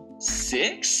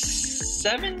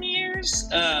 6-7 years,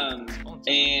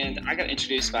 and I got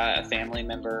introduced by a family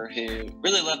member who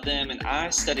really loved them, and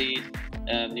I studied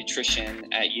nutrition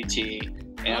at UT,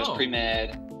 and I was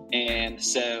pre-med, and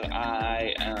so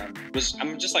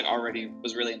I'm just like already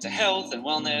was really into health and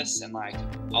wellness and like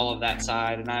all of that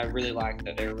side, and I really liked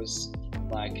that there was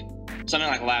like something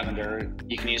like lavender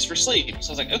you can use for sleep.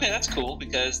 So I was like, okay, that's cool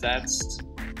because that's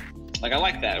like I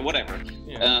like that, whatever.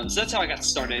 Yeah. So that's how I got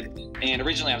started. And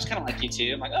originally I was kind of like you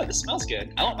too. I'm like, oh, this smells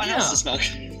good. I want my house to smell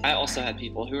good. I also had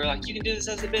people who were like, you can do this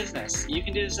as a business. You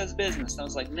can do this as a business. And I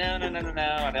was like, no. I don't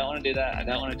want to do that. I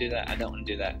don't want to do that. I don't want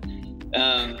to do that.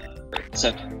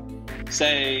 So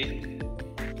say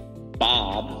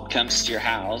Bob comes to your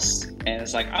house and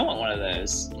it's like, I want one of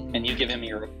those. And you give him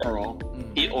your referral.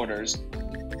 He orders.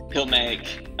 He'll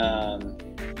make,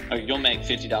 or you'll make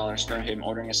 $50 for him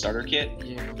ordering a starter kit.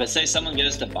 Yeah. But say someone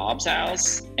goes to Bob's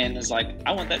house and is like,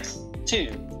 I want that too.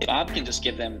 Bob can just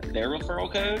give them their referral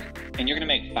code and you're gonna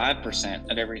make 5%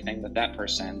 of everything that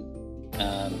person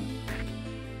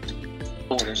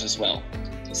orders as well.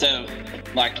 So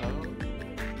like,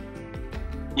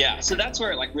 yeah, so that's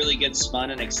where it like really gets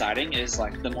fun and exciting is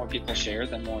like the more people share,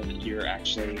 the more that you're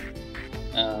actually,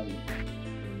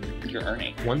 you're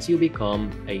earning. Once you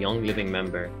become a Young Living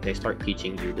member, they start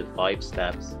teaching you the 5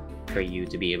 steps for you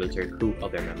to be able to recruit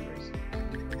other members.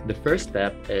 The first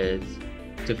step is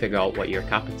to figure out what your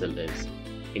capital is.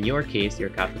 In your case, your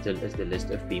capital is the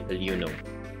list of people you know.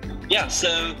 Yeah,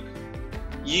 so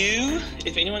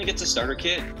if anyone gets a starter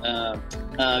kit,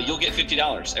 you'll get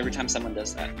 $50 every time someone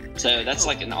does that. So that's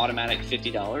like an automatic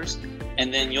 $50.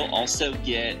 And then you'll also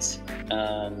get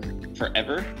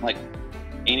forever, like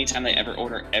anytime they ever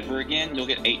order ever again, you'll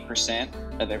get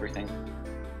 8% of everything.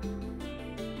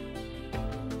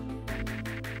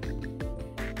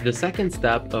 The second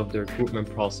step of the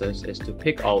recruitment process is to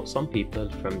pick out some people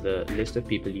from the list of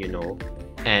people you know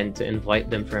and to invite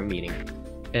them for a meeting.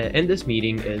 In this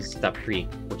meeting is step 3,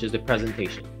 which is the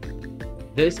presentation.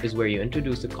 This is where you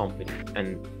introduce the company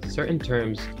and certain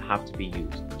terms have to be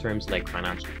used. Terms like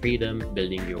financial freedom,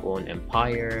 building your own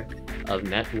empire, of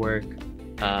network.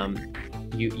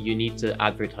 You need to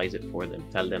advertise it for them.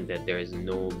 Tell them that there is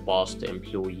no boss to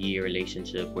employee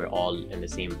relationship. We're all in the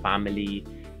same family.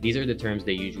 These are the terms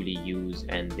they usually use,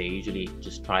 and they usually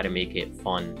just try to make it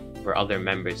fun for other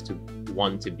members to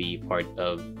want to be part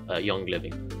of Young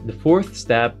Living. The fourth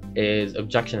step is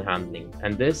objection handling,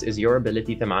 and this is your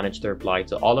ability to manage to reply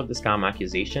to all of the scam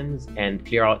accusations and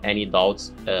clear out any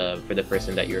doubts for the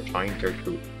person that you're trying to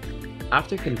recruit.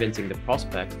 After convincing the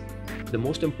prospect, the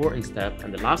most important step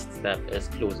and the last step is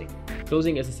closing.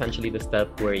 Closing is essentially the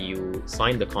step where you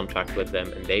sign the contract with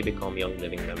them and they become Young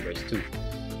Living members too.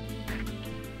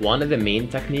 One of the main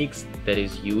techniques that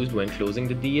is used when closing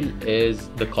the deal is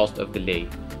the cost of delay.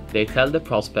 They tell the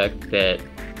prospect that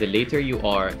the later you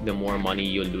are, the more money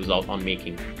you'll lose out on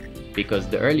making. Because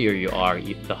the earlier you are,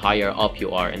 the higher up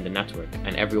you are in the network,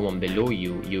 and everyone below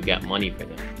you, you get money for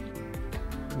them.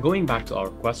 Going back to our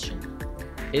question,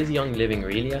 is Young Living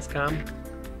really a scam?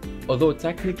 Although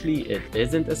technically it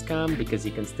isn't a scam because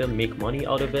you can still make money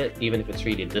out of it, even if it's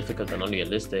really difficult and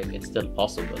unrealistic, it's still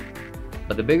possible.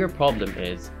 But the bigger problem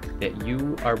is that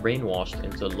you are brainwashed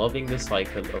into loving the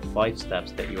cycle of 5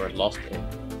 steps that you are lost in.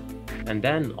 And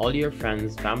then all your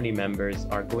friends, family members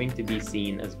are going to be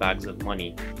seen as bags of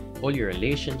money. All your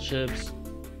relationships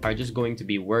are just going to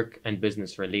be work and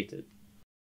business related.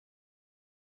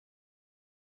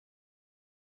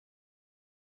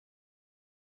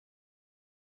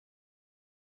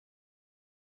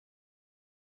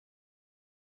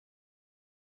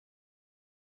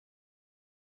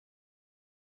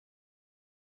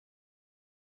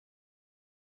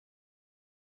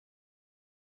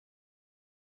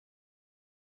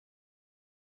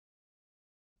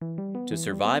 To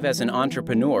survive as an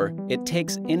entrepreneur, it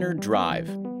takes inner drive,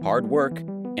 hard work,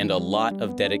 and a lot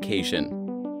of dedication.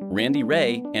 Randy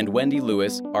Ray and Wendy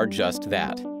Lewis are just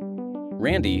that.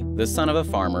 Randy, the son of a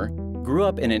farmer, grew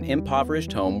up in an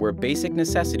impoverished home where basic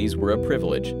necessities were a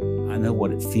privilege. I know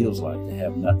what it feels like to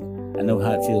have nothing. I know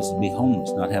how it feels to be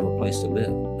homeless, not have a place to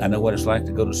live. I know what it's like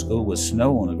to go to school with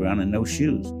snow on the ground and no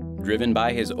shoes. Driven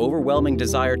by his overwhelming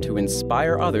desire to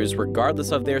inspire others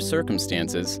regardless of their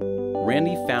circumstances,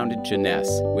 Randy founded Jeunesse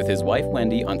with his wife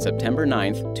Wendy on September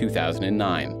 9th,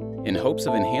 2009, in hopes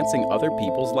of enhancing other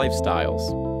people's lifestyles.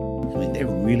 I mean, they're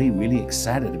really, really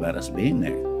excited about us being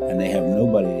there, and they have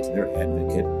nobody as their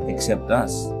advocate except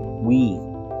us.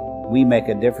 We make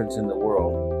a difference in the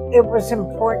world. It was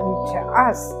important to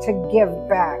us to give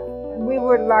back. We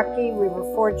were lucky, we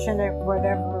were fortunate,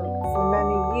 whatever, for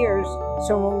many years.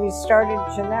 So when we started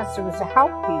Jeunesse, it was to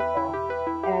help people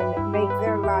and make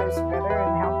their lives better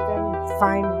and help them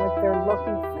find what they're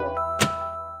looking for.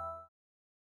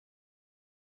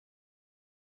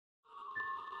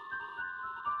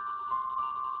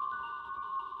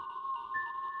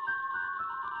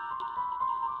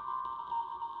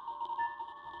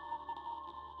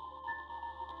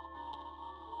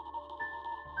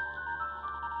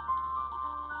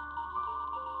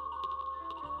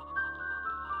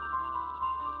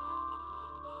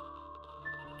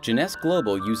 Jeunesse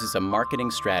Global uses a marketing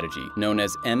strategy known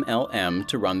as MLM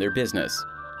to run their business.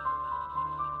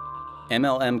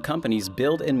 MLM companies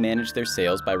build and manage their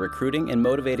sales by recruiting and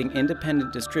motivating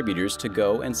independent distributors to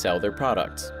go and sell their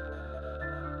products.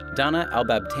 Dana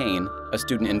Al-Babtain, a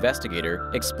student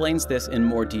investigator, explains this in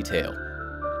more detail.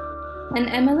 An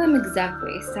MLM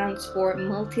exactly stands for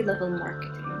multi-level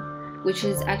marketing, which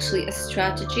is actually a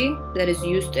strategy that is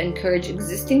used to encourage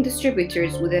existing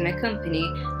distributors within a company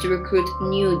to recruit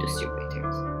new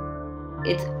distributors.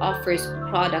 It offers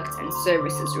products and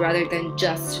services rather than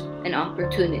just an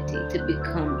opportunity to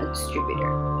become a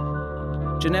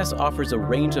distributor. Jeunesse offers a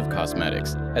range of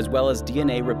cosmetics, as well as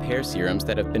DNA repair serums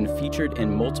that have been featured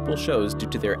in multiple shows due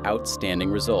to their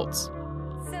outstanding results.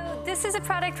 This is a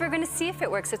product we're going to see if it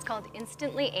works. It's called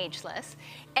Instantly Ageless.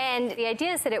 And the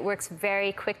idea is that it works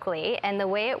very quickly. And the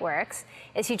way it works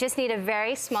is you just need a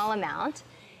very small amount.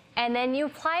 And then you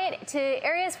apply it to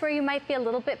areas where you might be a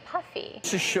little bit puffy.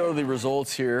 To show the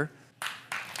results here.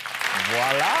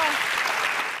 Voila!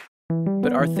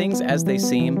 But are things as they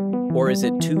seem, or is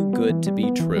it too good to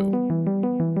be true?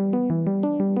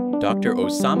 Dr.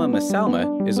 Osama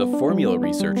Masalma is a formula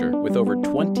researcher with over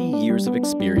 20 years of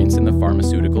experience in the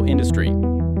pharmaceutical industry.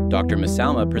 Dr.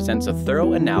 Masalma presents a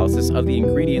thorough analysis of the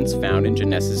ingredients found in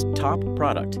Jeunesse's top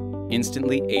product,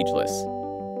 Instantly Ageless.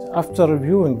 After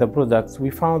reviewing the products,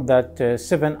 we found that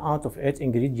 7 out of 8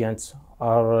 ingredients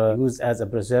are used as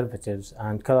preservatives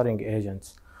and coloring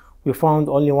agents. We found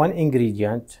only 1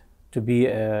 ingredient to be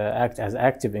act as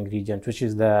active ingredient, which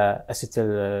is the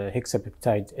acetyl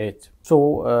hexapeptide 8. So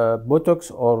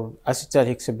Botox or acetyl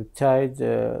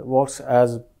hexapeptide works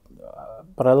as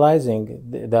paralyzing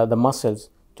the muscles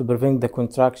to prevent the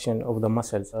contraction of the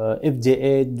muscles.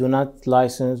 FDA do not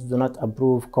license, do not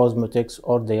approve cosmetics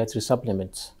or dietary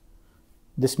supplements.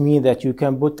 This means that you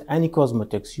can put any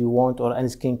cosmetics you want or any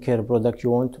skincare product you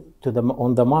want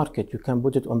on the market. You can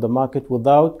put it on the market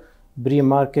without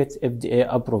pre-market FDA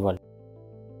approval.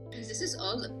 This is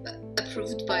all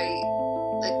approved by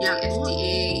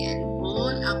FDA and all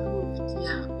approved.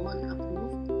 Yeah, all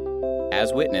approved.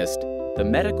 As witnessed, the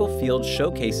medical field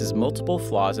showcases multiple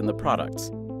flaws in the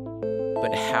products.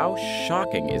 But how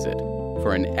shocking is it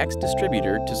for an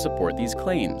ex-distributor to support these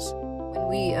claims? When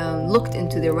we looked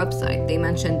into their website, they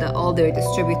mentioned that all their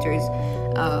distributors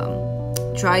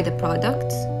try the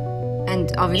product.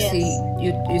 And obviously, yes.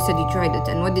 you said you tried it,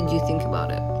 and what did you think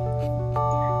about it?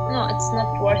 No, it's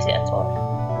not worth it at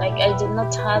all. Like, I did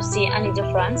not see any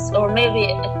difference, or maybe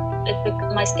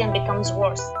my skin becomes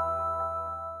worse.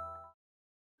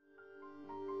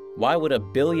 Why would a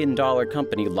billion-dollar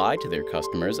company lie to their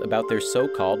customers about their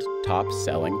so-called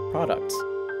top-selling products?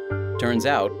 Turns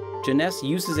out, Jeunesse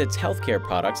uses its healthcare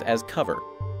products as cover.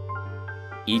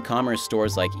 E-commerce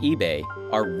stores like eBay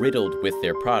are riddled with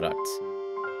their products,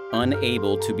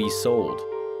 unable to be sold.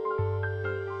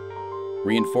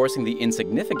 Reinforcing the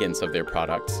insignificance of their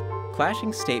products,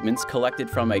 clashing statements collected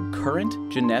from a current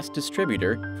Jeunesse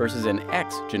distributor versus an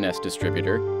ex-Jeunesse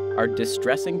distributor are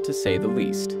distressing to say the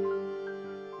least.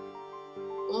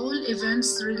 All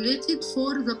events related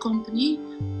for the company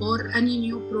or any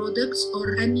new products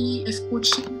or any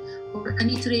coaching or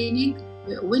any training,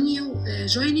 when you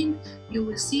joining, you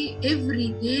will see every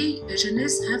day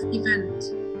Jeunesse have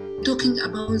event talking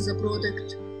about the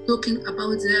product, talking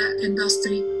about the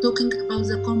industry, talking about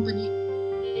the company.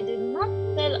 They did not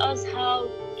tell us how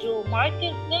to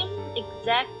market them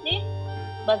exactly,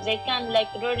 but they can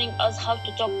learning us how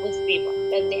to talk with people.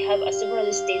 Like they have several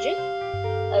stages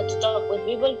to talk with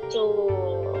people to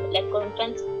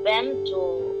convince them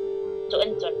to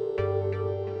enter.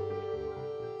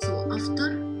 So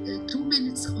after 2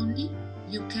 minutes only,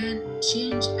 you can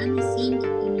change anything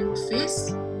in your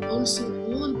face. Also,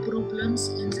 all problems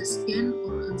in the skin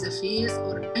or on the face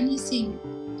or anything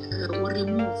will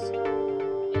remove.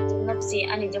 I did not see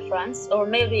any difference, or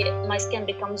maybe my skin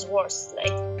becomes worse.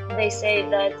 They say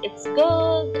that it's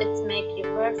good, it makes you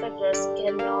perfect, your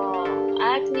skin, no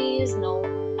acne, no.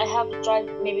 I have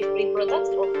tried maybe 3 products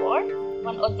or 4,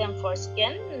 one of them for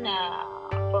skin,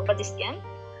 for body skin,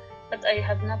 but I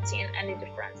have not seen any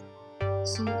difference.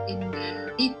 So in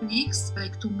 8 weeks,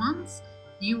 2 months,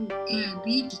 you can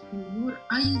reach your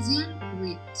ideal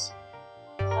weight.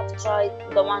 I have tried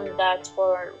the one that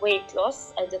for weight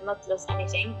loss. I did not lose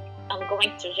anything. I'm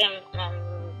going to gym,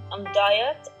 I'm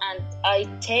diet, and I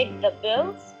take the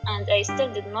pills, and I still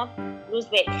did not lose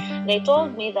weight. They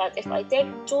told me that if I take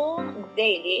 2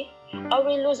 daily, I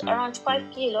will lose around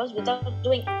 5 kilos without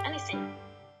doing anything.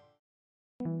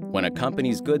 When a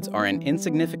company's goods are an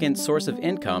insignificant source of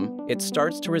income, it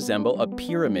starts to resemble a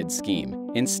pyramid scheme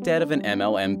instead of an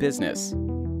MLM business.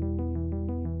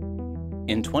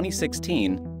 In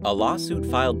 2016, a lawsuit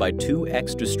filed by 2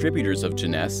 ex-distributors of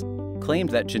Jeunesse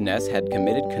claimed that Jeunesse had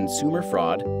committed consumer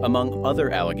fraud, among other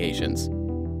allegations.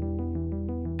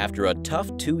 After a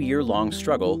tough 2-year-long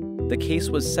struggle, the case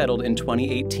was settled in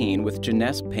 2018 with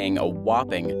Jeunesse paying a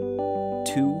whopping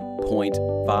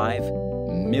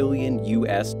 $2.5 million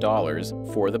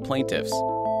for the plaintiffs.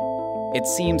 It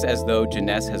seems as though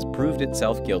Jeunesse has proved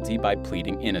itself guilty by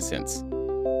pleading innocence.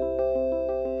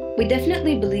 We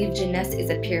definitely believe Jeunesse is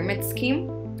a pyramid scheme,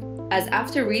 as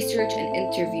after research and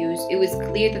interviews, it was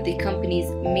clear that the company's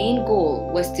main goal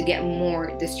was to get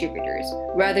more distributors,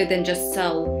 rather than just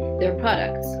sell their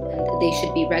products, and they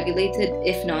should be regulated,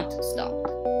 if not stopped.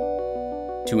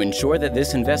 To ensure that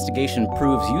this investigation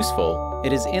proves useful,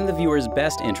 it is in the viewer's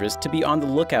best interest to be on the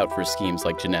lookout for schemes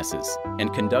like Jeunesse's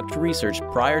and conduct research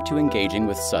prior to engaging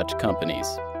with such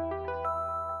companies.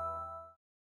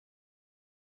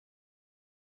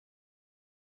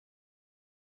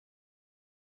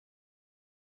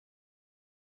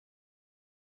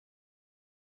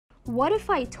 What if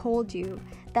I told you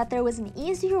that there was an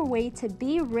easier way to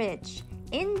be rich,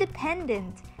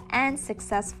 independent, and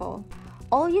successful?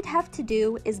 All you'd have to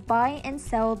do is buy and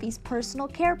sell these personal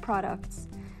care products.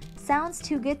 Sounds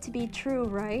too good to be true,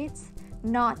 right?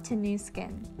 Not to Nu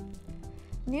Skin.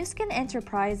 Nu Skin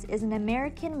Enterprise is an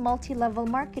American multi-level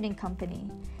marketing company.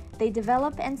 They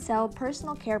develop and sell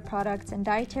personal care products and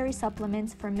dietary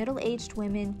supplements for middle-aged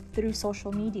women through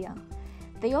social media.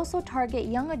 They also target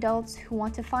young adults who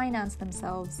want to finance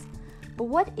themselves. But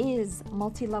what is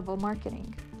multi-level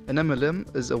marketing? An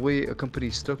MLM is a way a company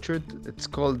is structured. It's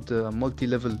called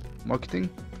multi-level marketing.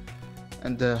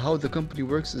 And how the company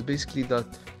works is basically that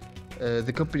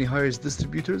the company hires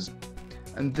distributors,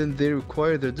 and then they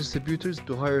require their distributors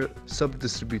to hire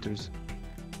sub-distributors.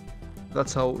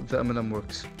 That's how the MLM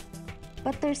works.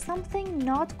 But there's something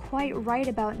not quite right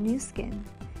about Nu Skin.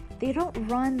 They don't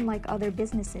run like other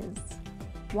businesses.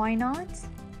 Why not?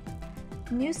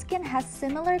 Nu Skin has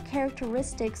similar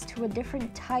characteristics to a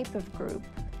different type of group.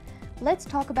 Let's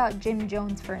talk about Jim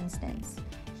Jones, for instance.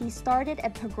 He started a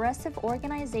progressive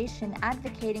organization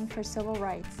advocating for civil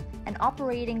rights and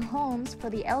operating homes for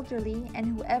the elderly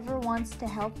and whoever wants to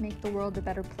help make the world a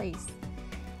better place.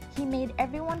 He made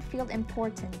everyone feel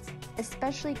important,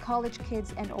 especially college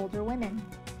kids and older women.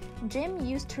 Jim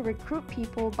used to recruit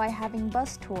people by having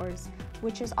bus tours,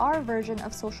 which is our version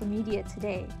of social media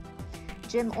today.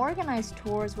 Jim organized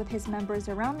tours with his members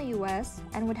around the US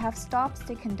and would have stops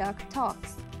to conduct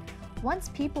talks. Once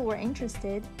people were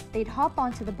interested, they'd hop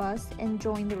onto the bus and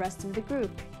join the rest of the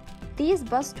group. These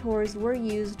bus tours were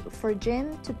used for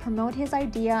Jim to promote his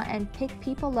idea and pick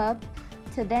people up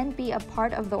to then be a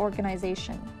part of the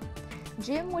organization.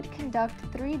 Jim would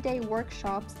conduct 3-day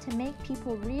workshops to make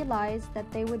people realize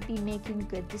that they would be making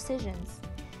good decisions.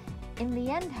 In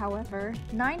the end, however,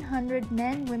 900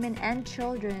 men, women, and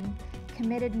children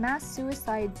committed mass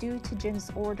suicide due to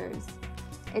Jim's orders.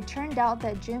 It turned out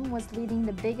that Jim was leading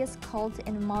the biggest cult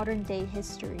in modern-day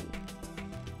history.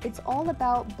 It's all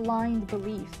about blind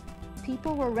belief.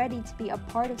 People were ready to be a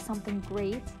part of something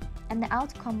great, and the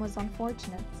outcome was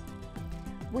unfortunate.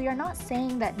 We are not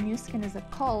saying that Nu Skin is a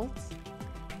cult,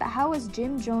 but how is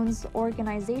Jim Jones'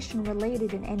 organization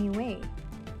related in any way?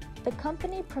 The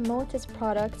company promotes its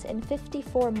products in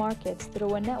 54 markets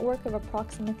through a network of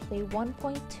approximately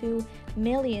 1.2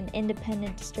 million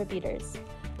independent distributors.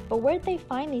 But where'd they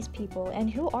find these people, and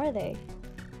who are they?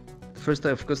 First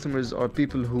type of customers are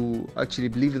people who actually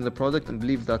believe in the product and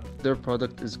believe that their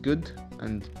product is good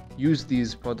and use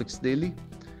these products daily.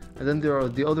 And then there are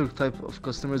the other type of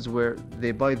customers where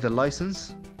they buy the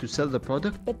license to sell the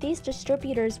product. But these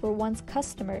distributors were once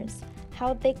customers.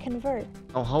 How'd they convert?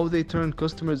 Now, how they turn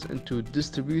customers into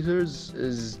distributors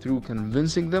is through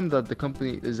convincing them that the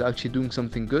company is actually doing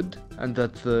something good and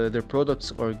that their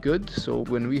products are good. So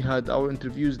when we had our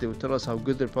interviews, they would tell us how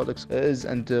good their products is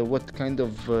and what kind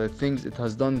of things it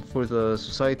has done for the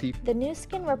society. The Nu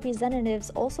Skin representatives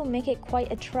also make it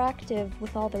quite attractive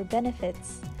with all their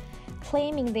benefits,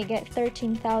 claiming they get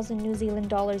 13,000 New Zealand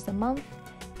dollars a month,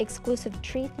 exclusive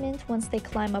treatment once they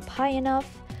climb up high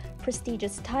enough,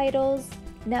 prestigious titles,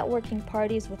 networking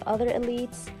parties with other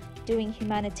elites, doing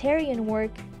humanitarian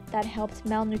work that helped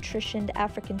malnutritioned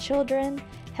African children,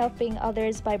 helping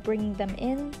others by bringing them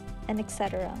in, and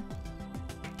etc.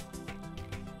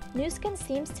 Nu Skin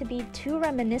seems to be too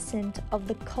reminiscent of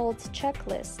the cult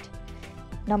checklist.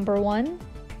 Number 1,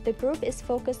 the group is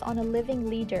focused on a living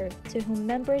leader to whom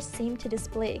members seem to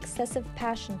display excessive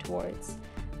passion towards.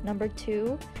 Number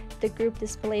 2, the group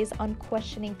displays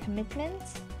unquestioning commitment.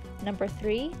 Number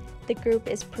 3, the group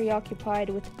is preoccupied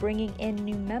with bringing in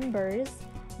new members.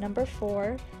 Number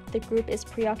 4, the group is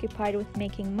preoccupied with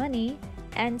making money.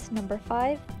 And number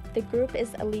 5, the group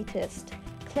is elitist,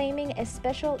 claiming a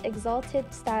special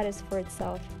exalted status for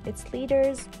itself, its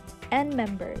leaders, and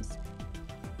members.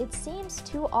 It seems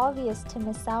too obvious to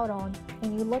miss out on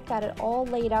when you look at it all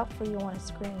laid out for you on a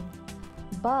screen.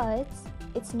 But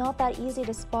it's not that easy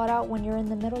to spot out when you're in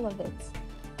the middle of it.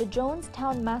 The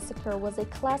Jonestown Massacre was a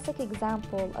classic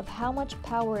example of how much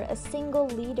power a single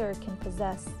leader can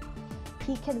possess.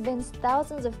 He convinced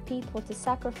thousands of people to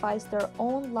sacrifice their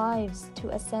own lives to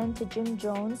ascend to Jim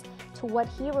Jones to what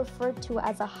he referred to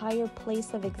as a higher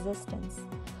place of existence.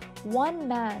 One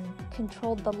man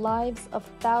controlled the lives of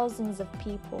thousands of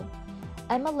people.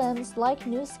 MLMs like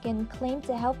Nu Skin claim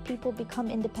to help people become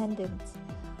independent.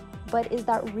 But is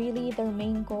that really their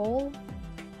main goal?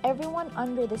 Everyone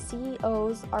under the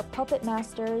CEOs are puppet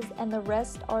masters and the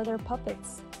rest are their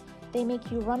puppets. They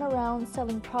make you run around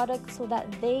selling products so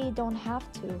that they don't have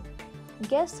to.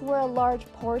 Guess where a large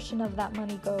portion of that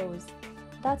money goes?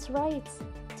 That's right,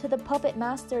 to the puppet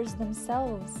masters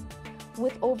themselves.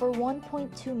 With over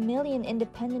 1.2 million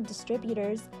independent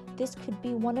distributors, this could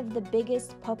be one of the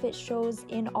biggest puppet shows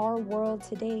in our world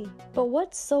today. But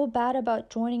what's so bad about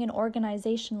joining an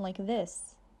organization like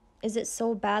this? Is it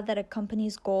so bad that a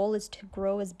company's goal is to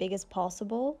grow as big as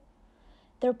possible?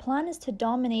 Their plan is to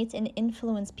dominate and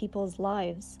influence people's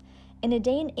lives. In a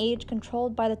day and age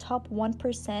controlled by the top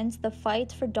 1%, the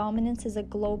fight for dominance is a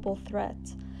global threat.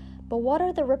 But what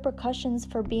are the repercussions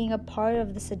for being a part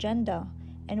of this agenda?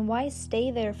 And why stay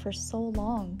there for so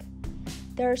long?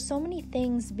 There are so many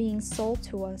things being sold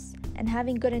to us, and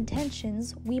having good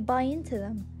intentions, we buy into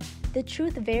them. The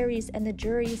truth varies and the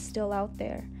jury is still out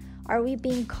there. Are we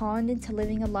being conned into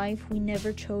living a life we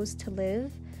never chose to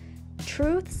live?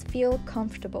 Truths feel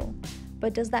comfortable,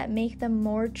 but does that make them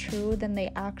more true than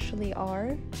they actually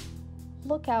are?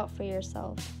 Look out for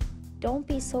yourself. Don't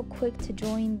be so quick to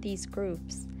join these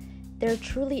groups. There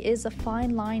truly is a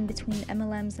fine line between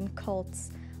MLMs and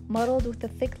cults, muddled with a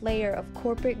thick layer of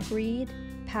corporate greed,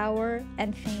 power,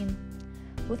 and fame.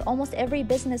 With almost every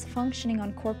business functioning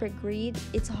on corporate greed,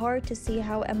 it's hard to see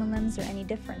how MLMs are any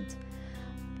different.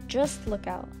 Just look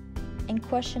out and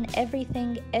question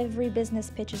everything every business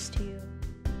pitches to you.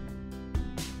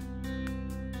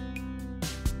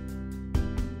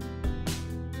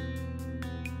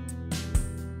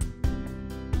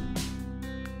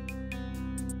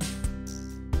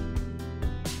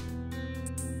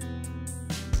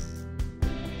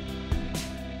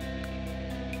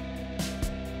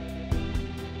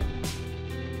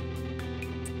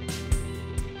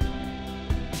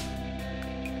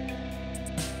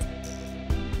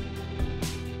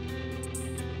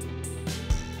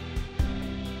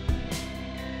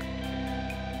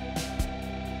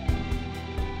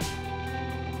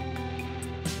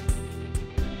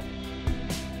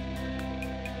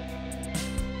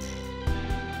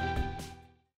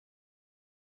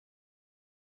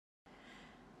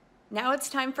 Now it's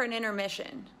time for an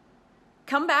intermission.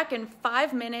 Come back in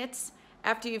 5 minutes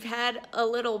after you've had a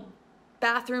little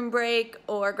bathroom break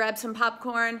or grab some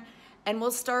popcorn, and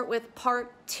we'll start with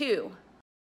part 2.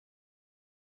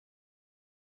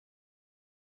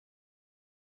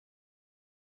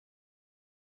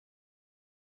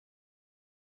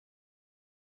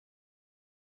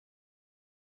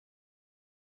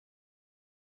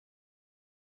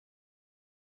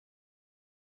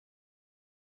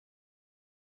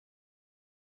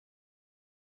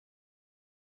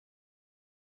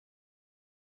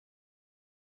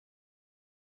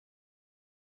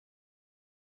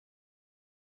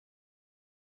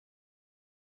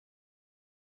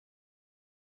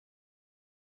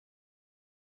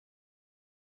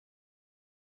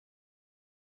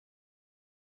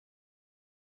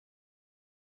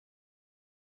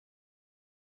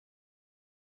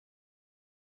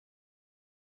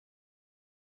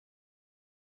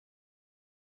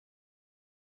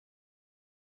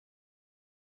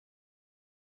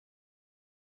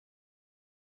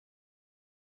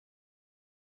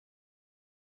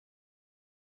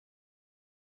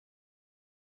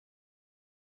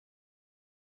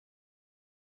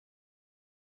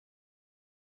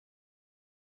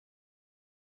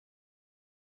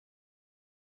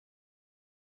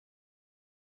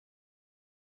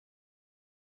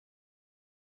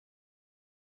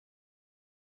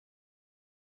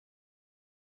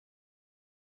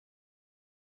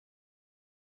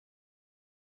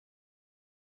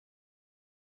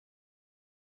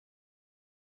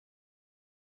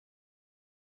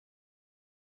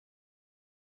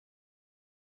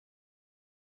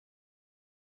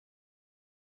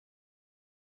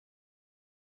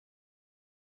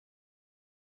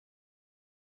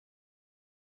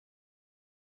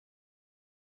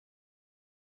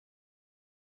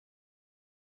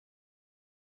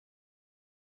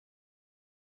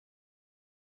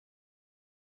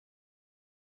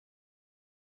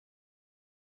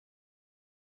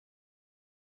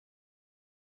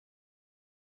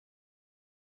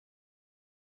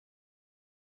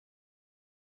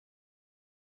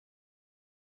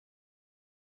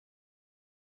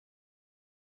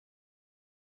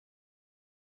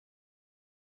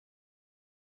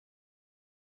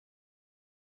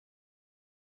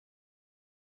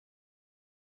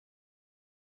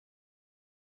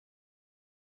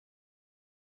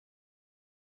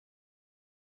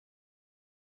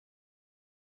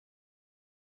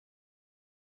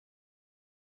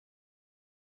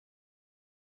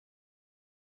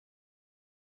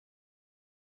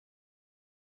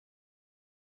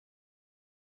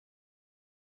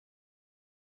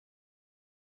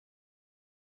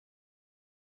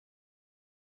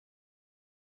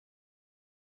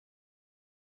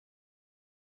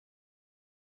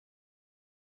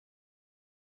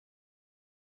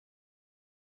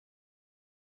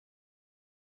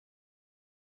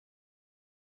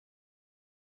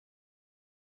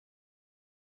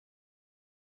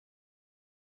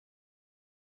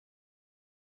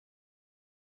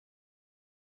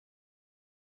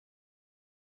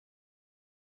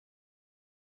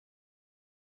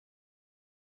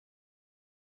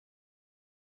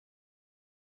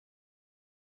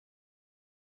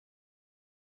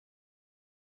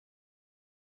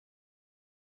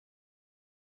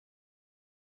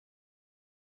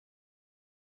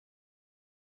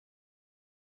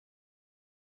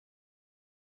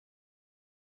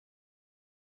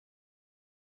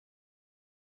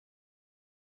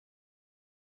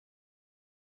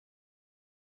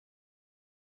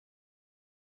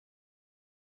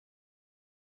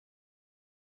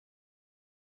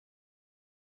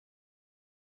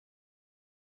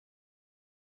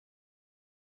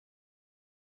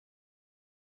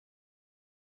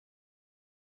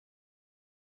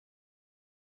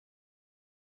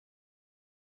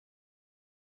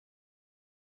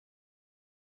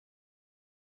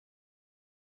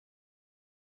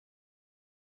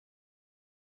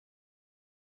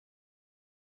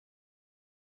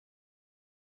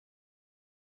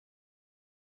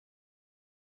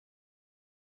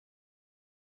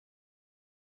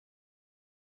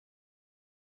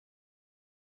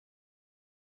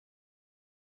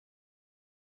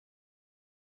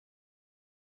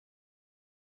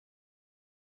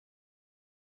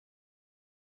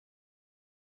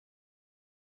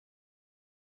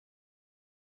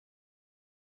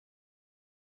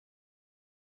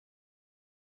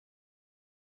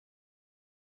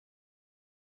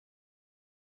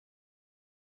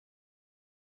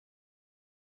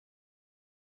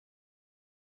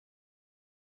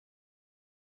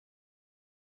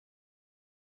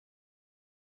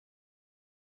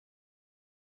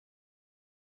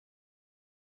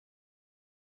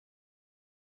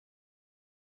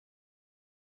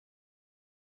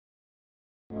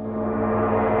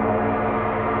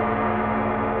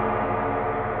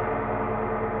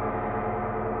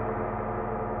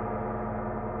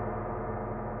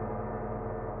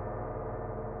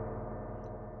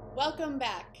 Welcome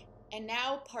back, and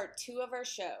now part 2 of our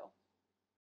show.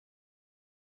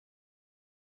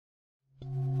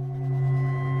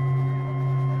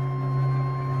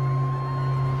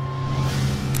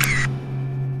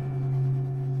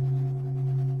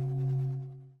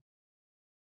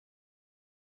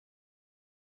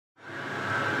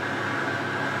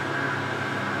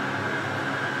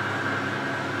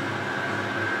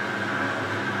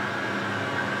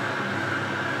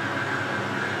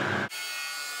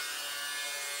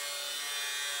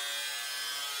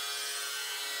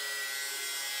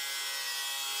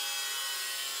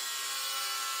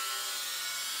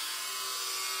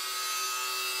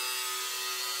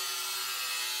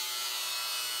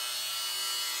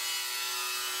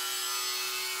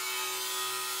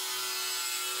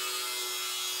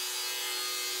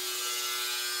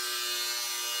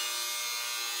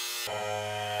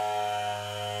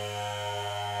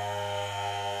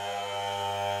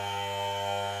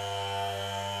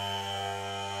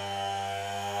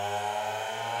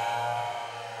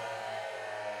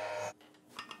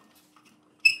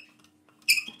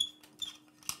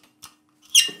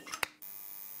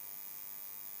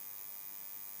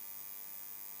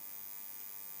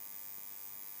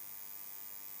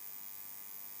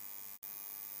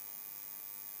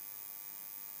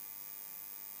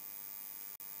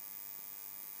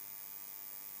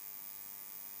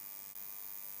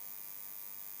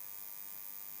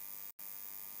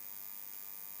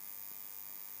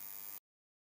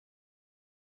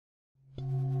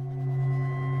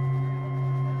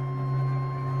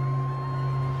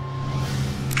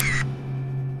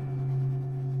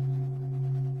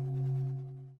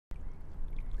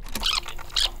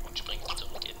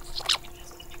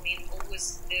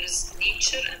 There is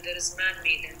nature and there is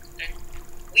man-made, and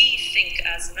we think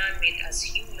as man-made, as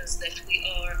humans, that we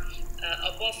are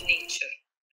above nature.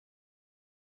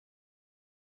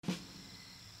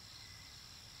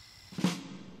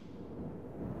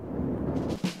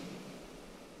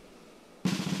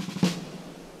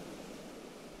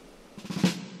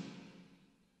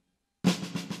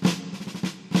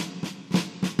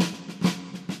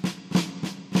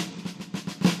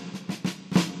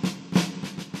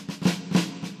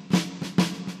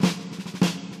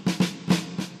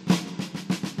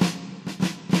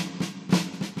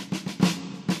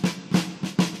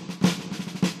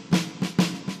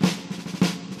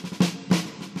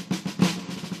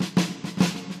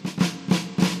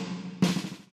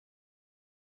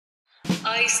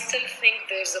 I still think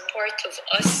there's a part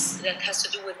of us that has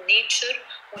to do with nature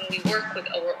when we work with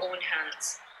our own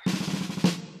hands.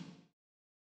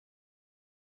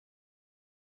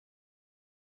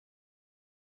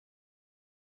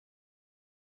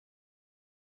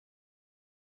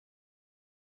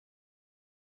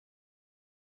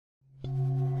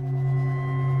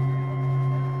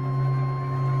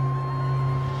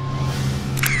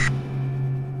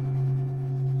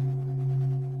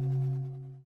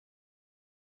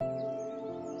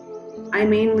 I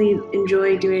mainly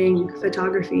enjoy doing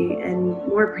photography and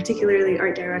more particularly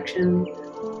art direction,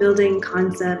 building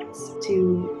concepts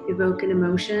to evoke an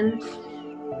emotion.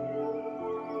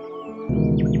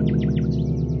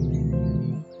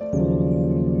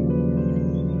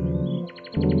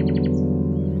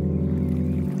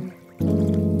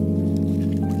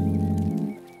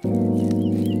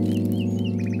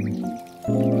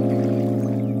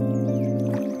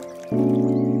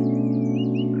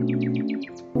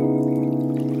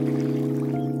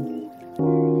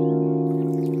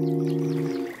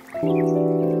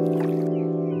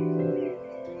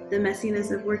 The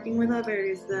messiness of working with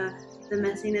others, the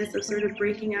messiness of sort of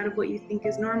breaking out of what you think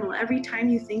is normal. Every time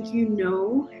you think you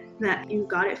know that you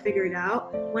got it figured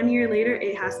out, 1 year later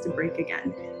it has to break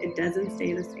again. It doesn't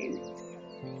stay the same.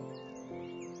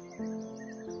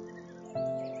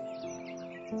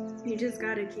 You just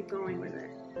gotta keep going with it.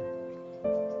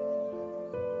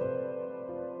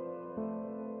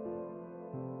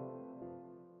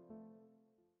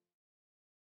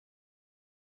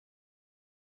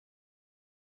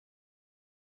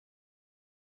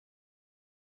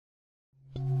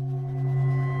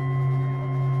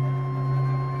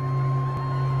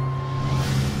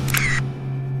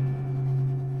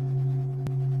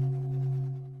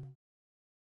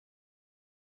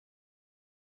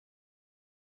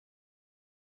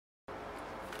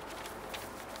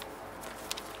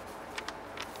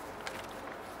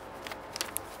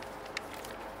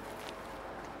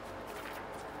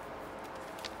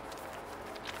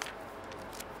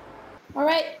 All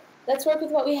right, let's work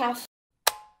with what we have.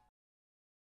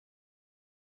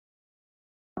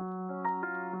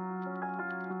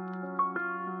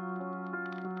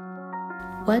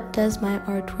 What does my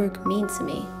artwork mean to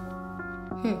me?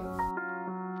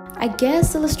 I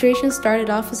guess illustration started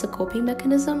off as a coping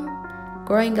mechanism.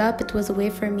 Growing up, it was a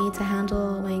way for me to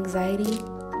handle my anxiety,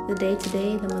 the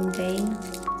day-to-day, the mundane.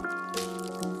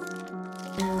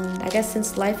 And I guess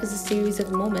since life is a series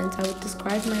of moments, I would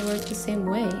describe my work the same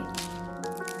way.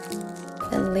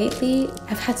 And lately,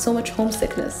 I've had so much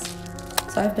homesickness.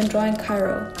 So I've been drawing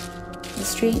Cairo, the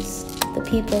streets, the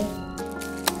people.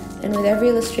 And with every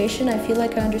illustration, I feel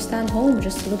like I understand home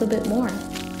just a little bit more.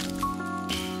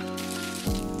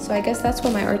 So I guess that's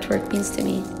what my artwork means to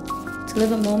me. To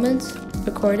live a moment,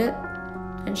 record it,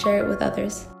 and share it with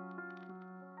others.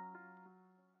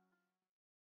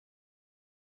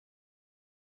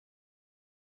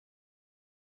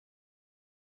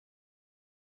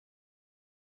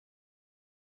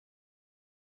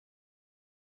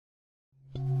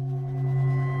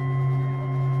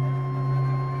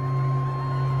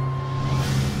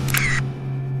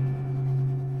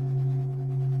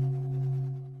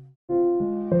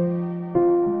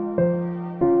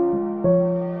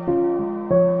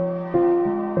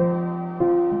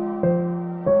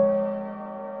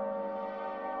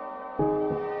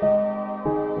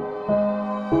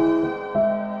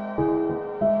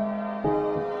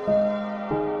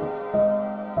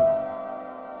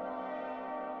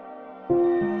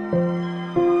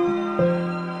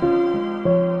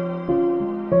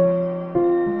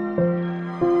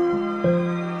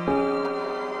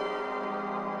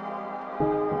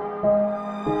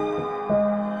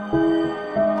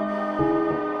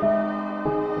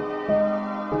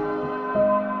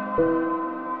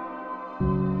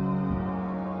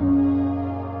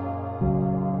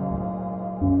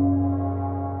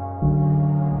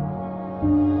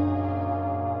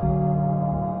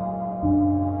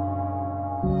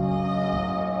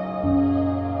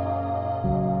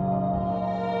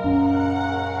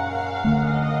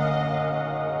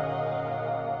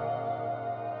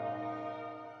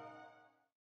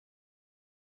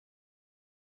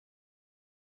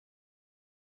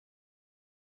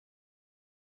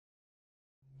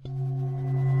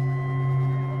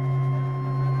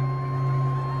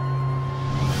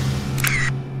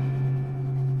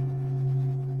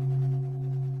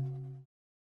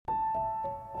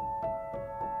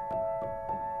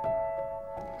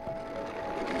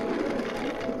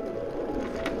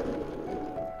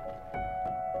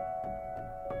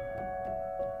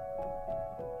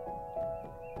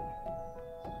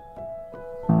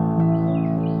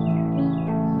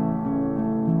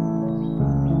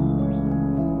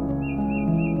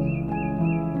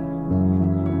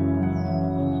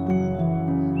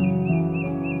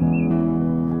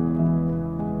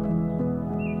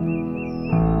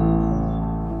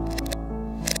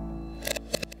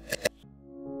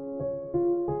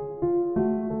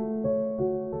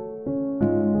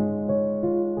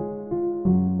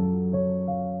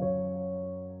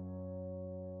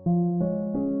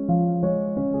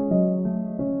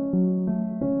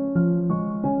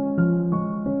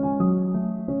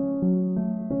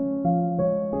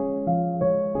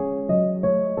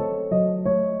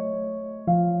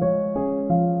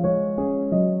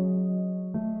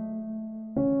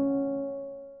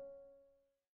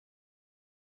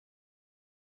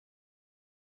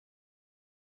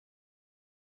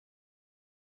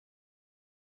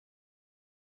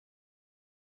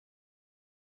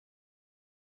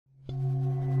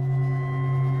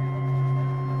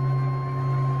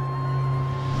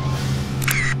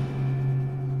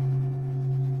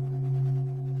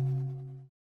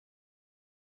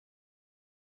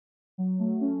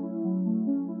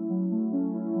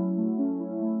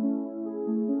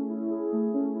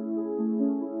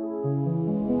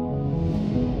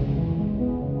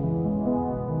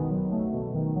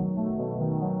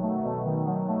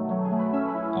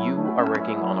 Are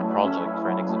working on a project for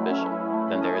an exhibition.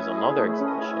 Then there is another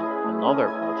exhibition, another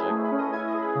project.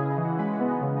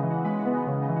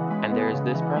 And there is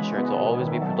this pressure to always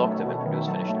be productive and produce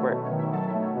finished work.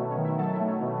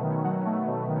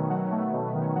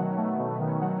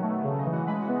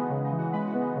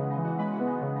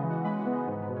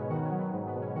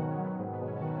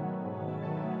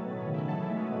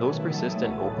 Those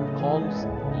persistent open calls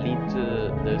lead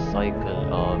to the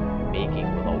cycle of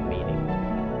making without meaning.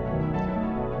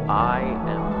 I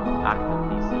am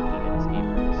actively seeking an escape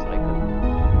from this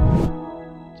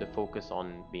cycle to focus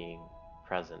on being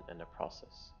present in the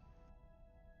process.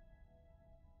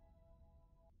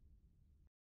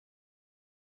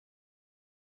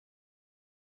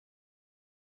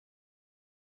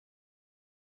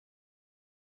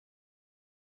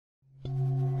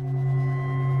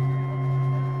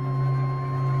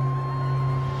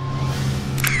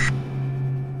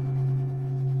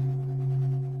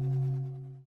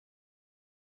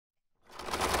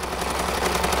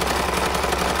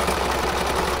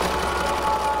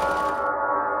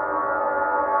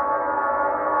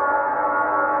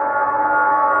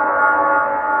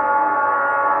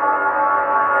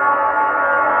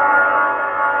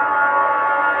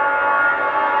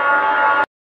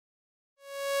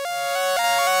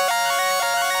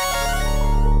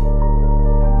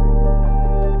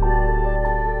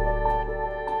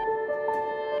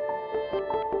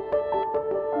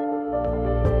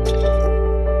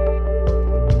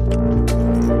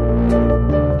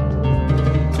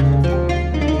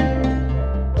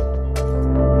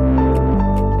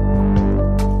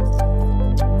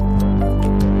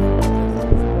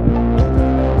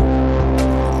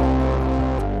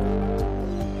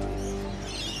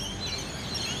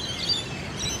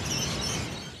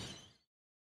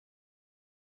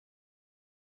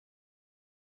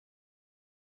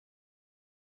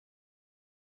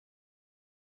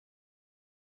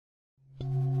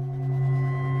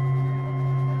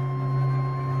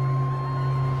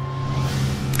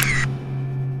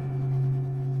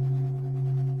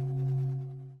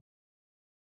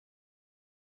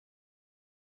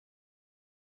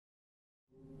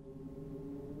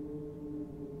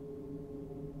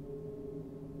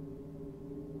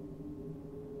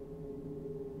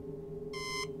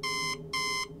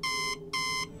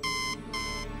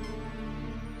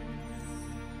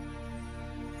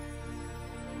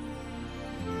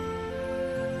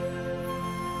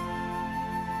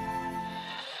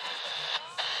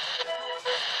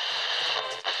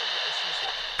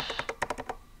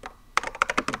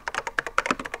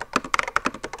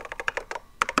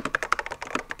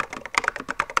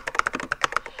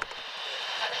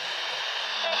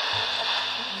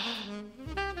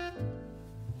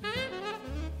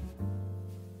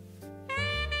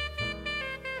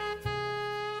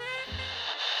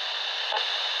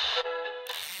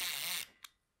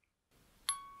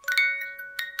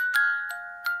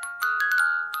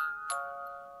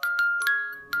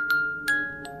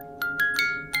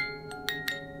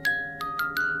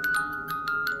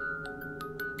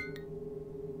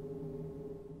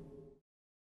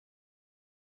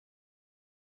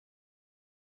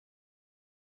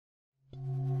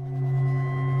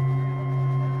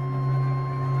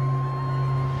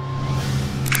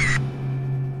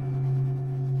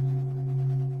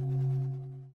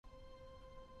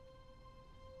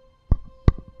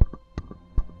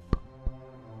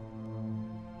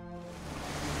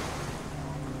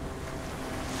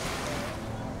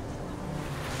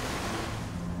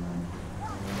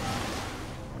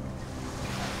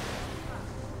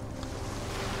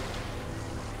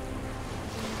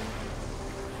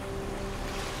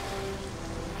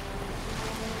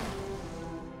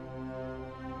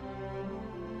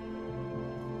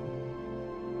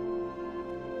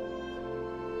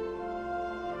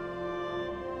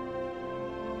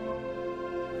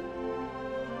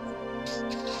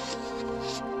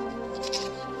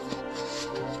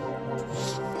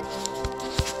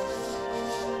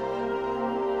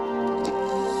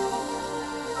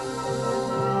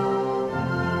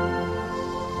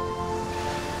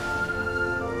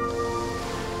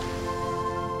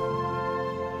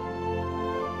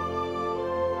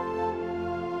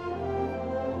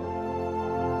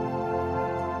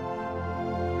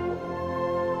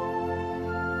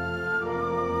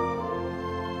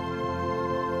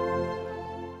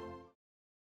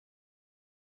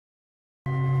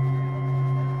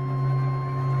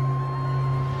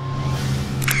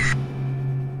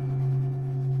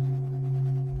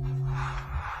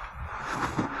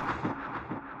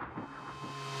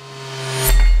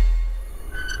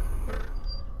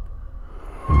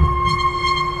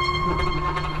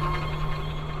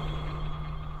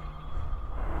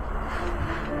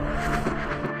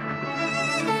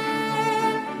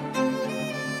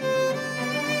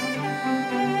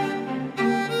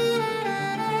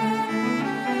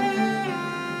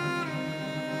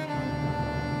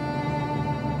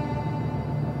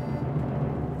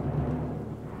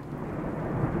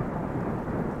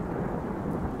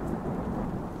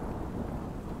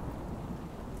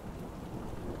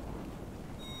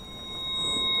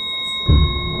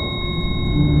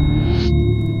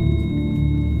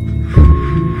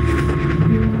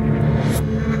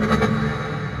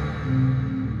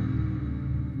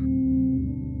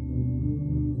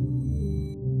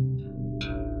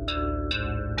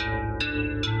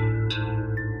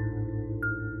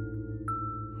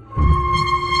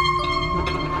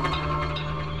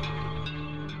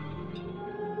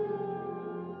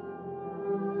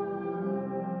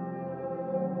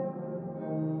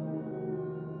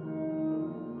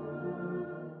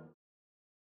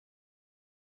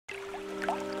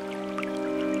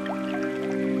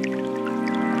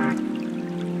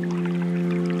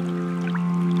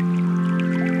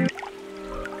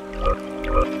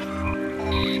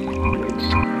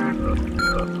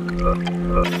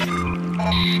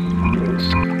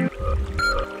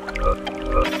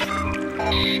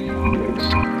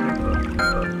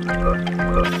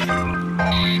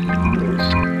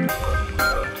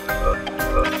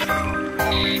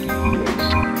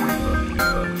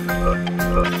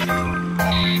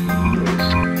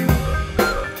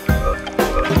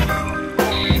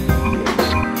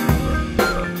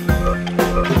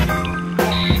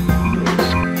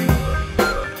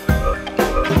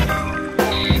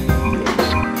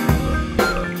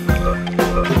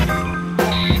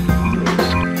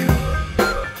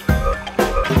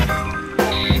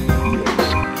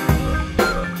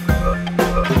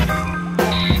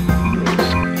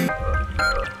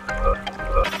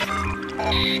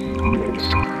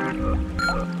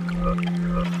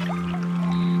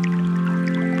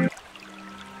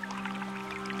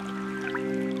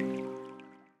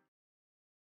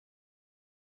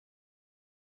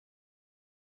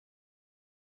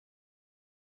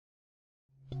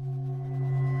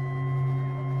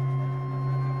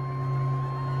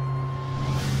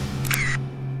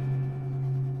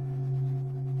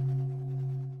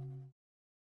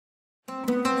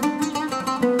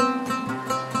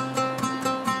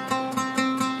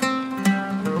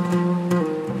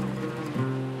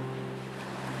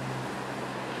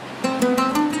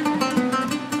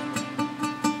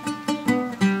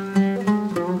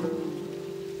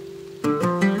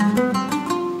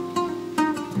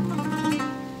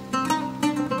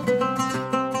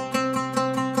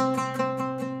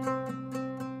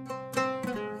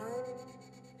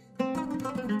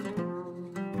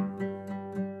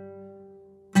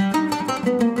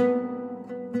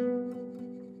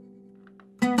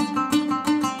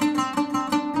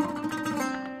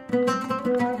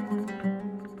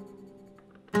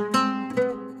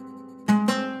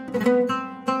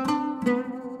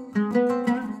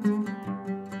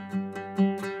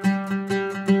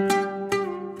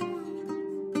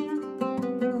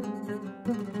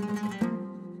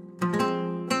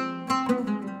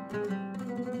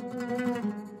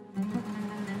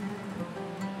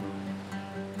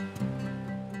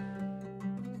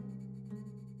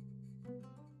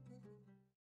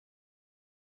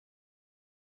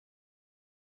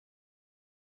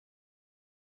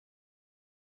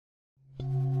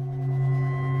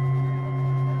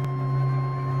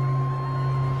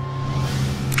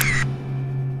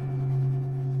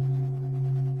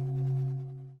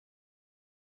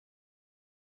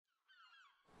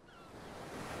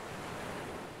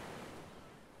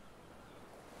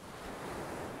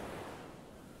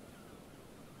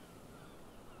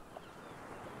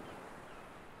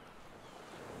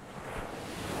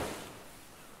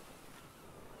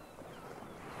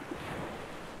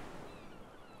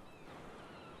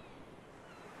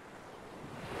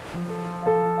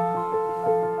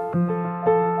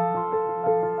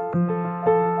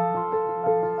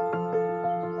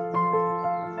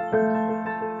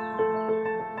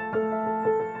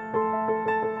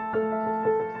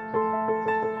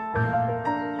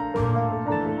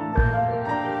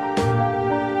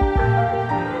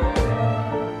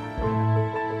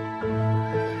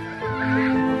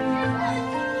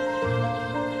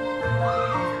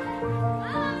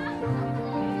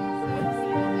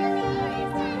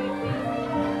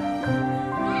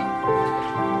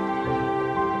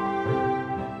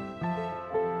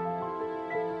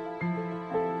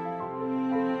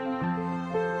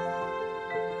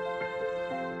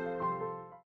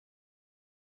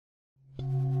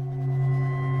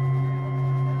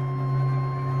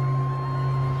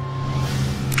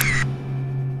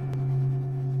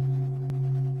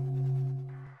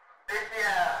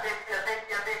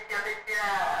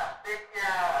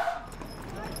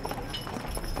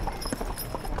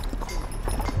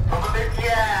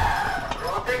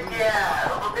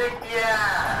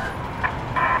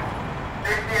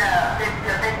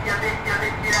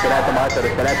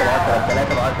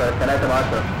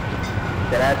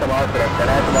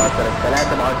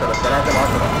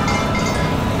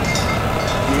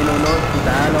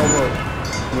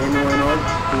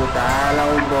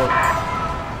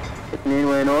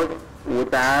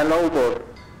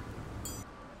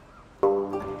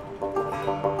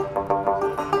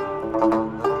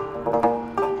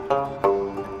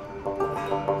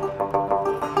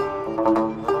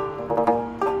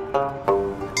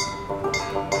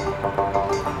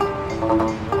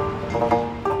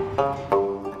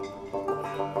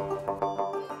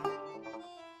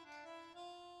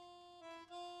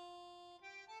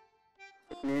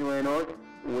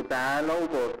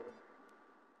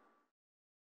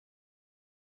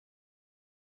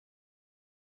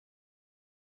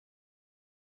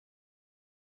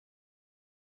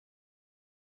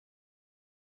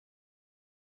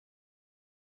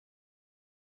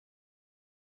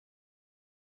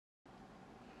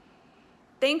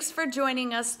 Thanks for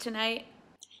joining us tonight.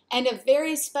 And a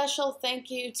very special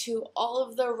thank you to all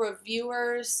of the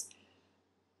reviewers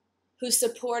who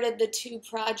supported the two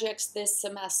projects this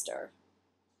semester.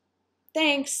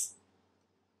 Thanks.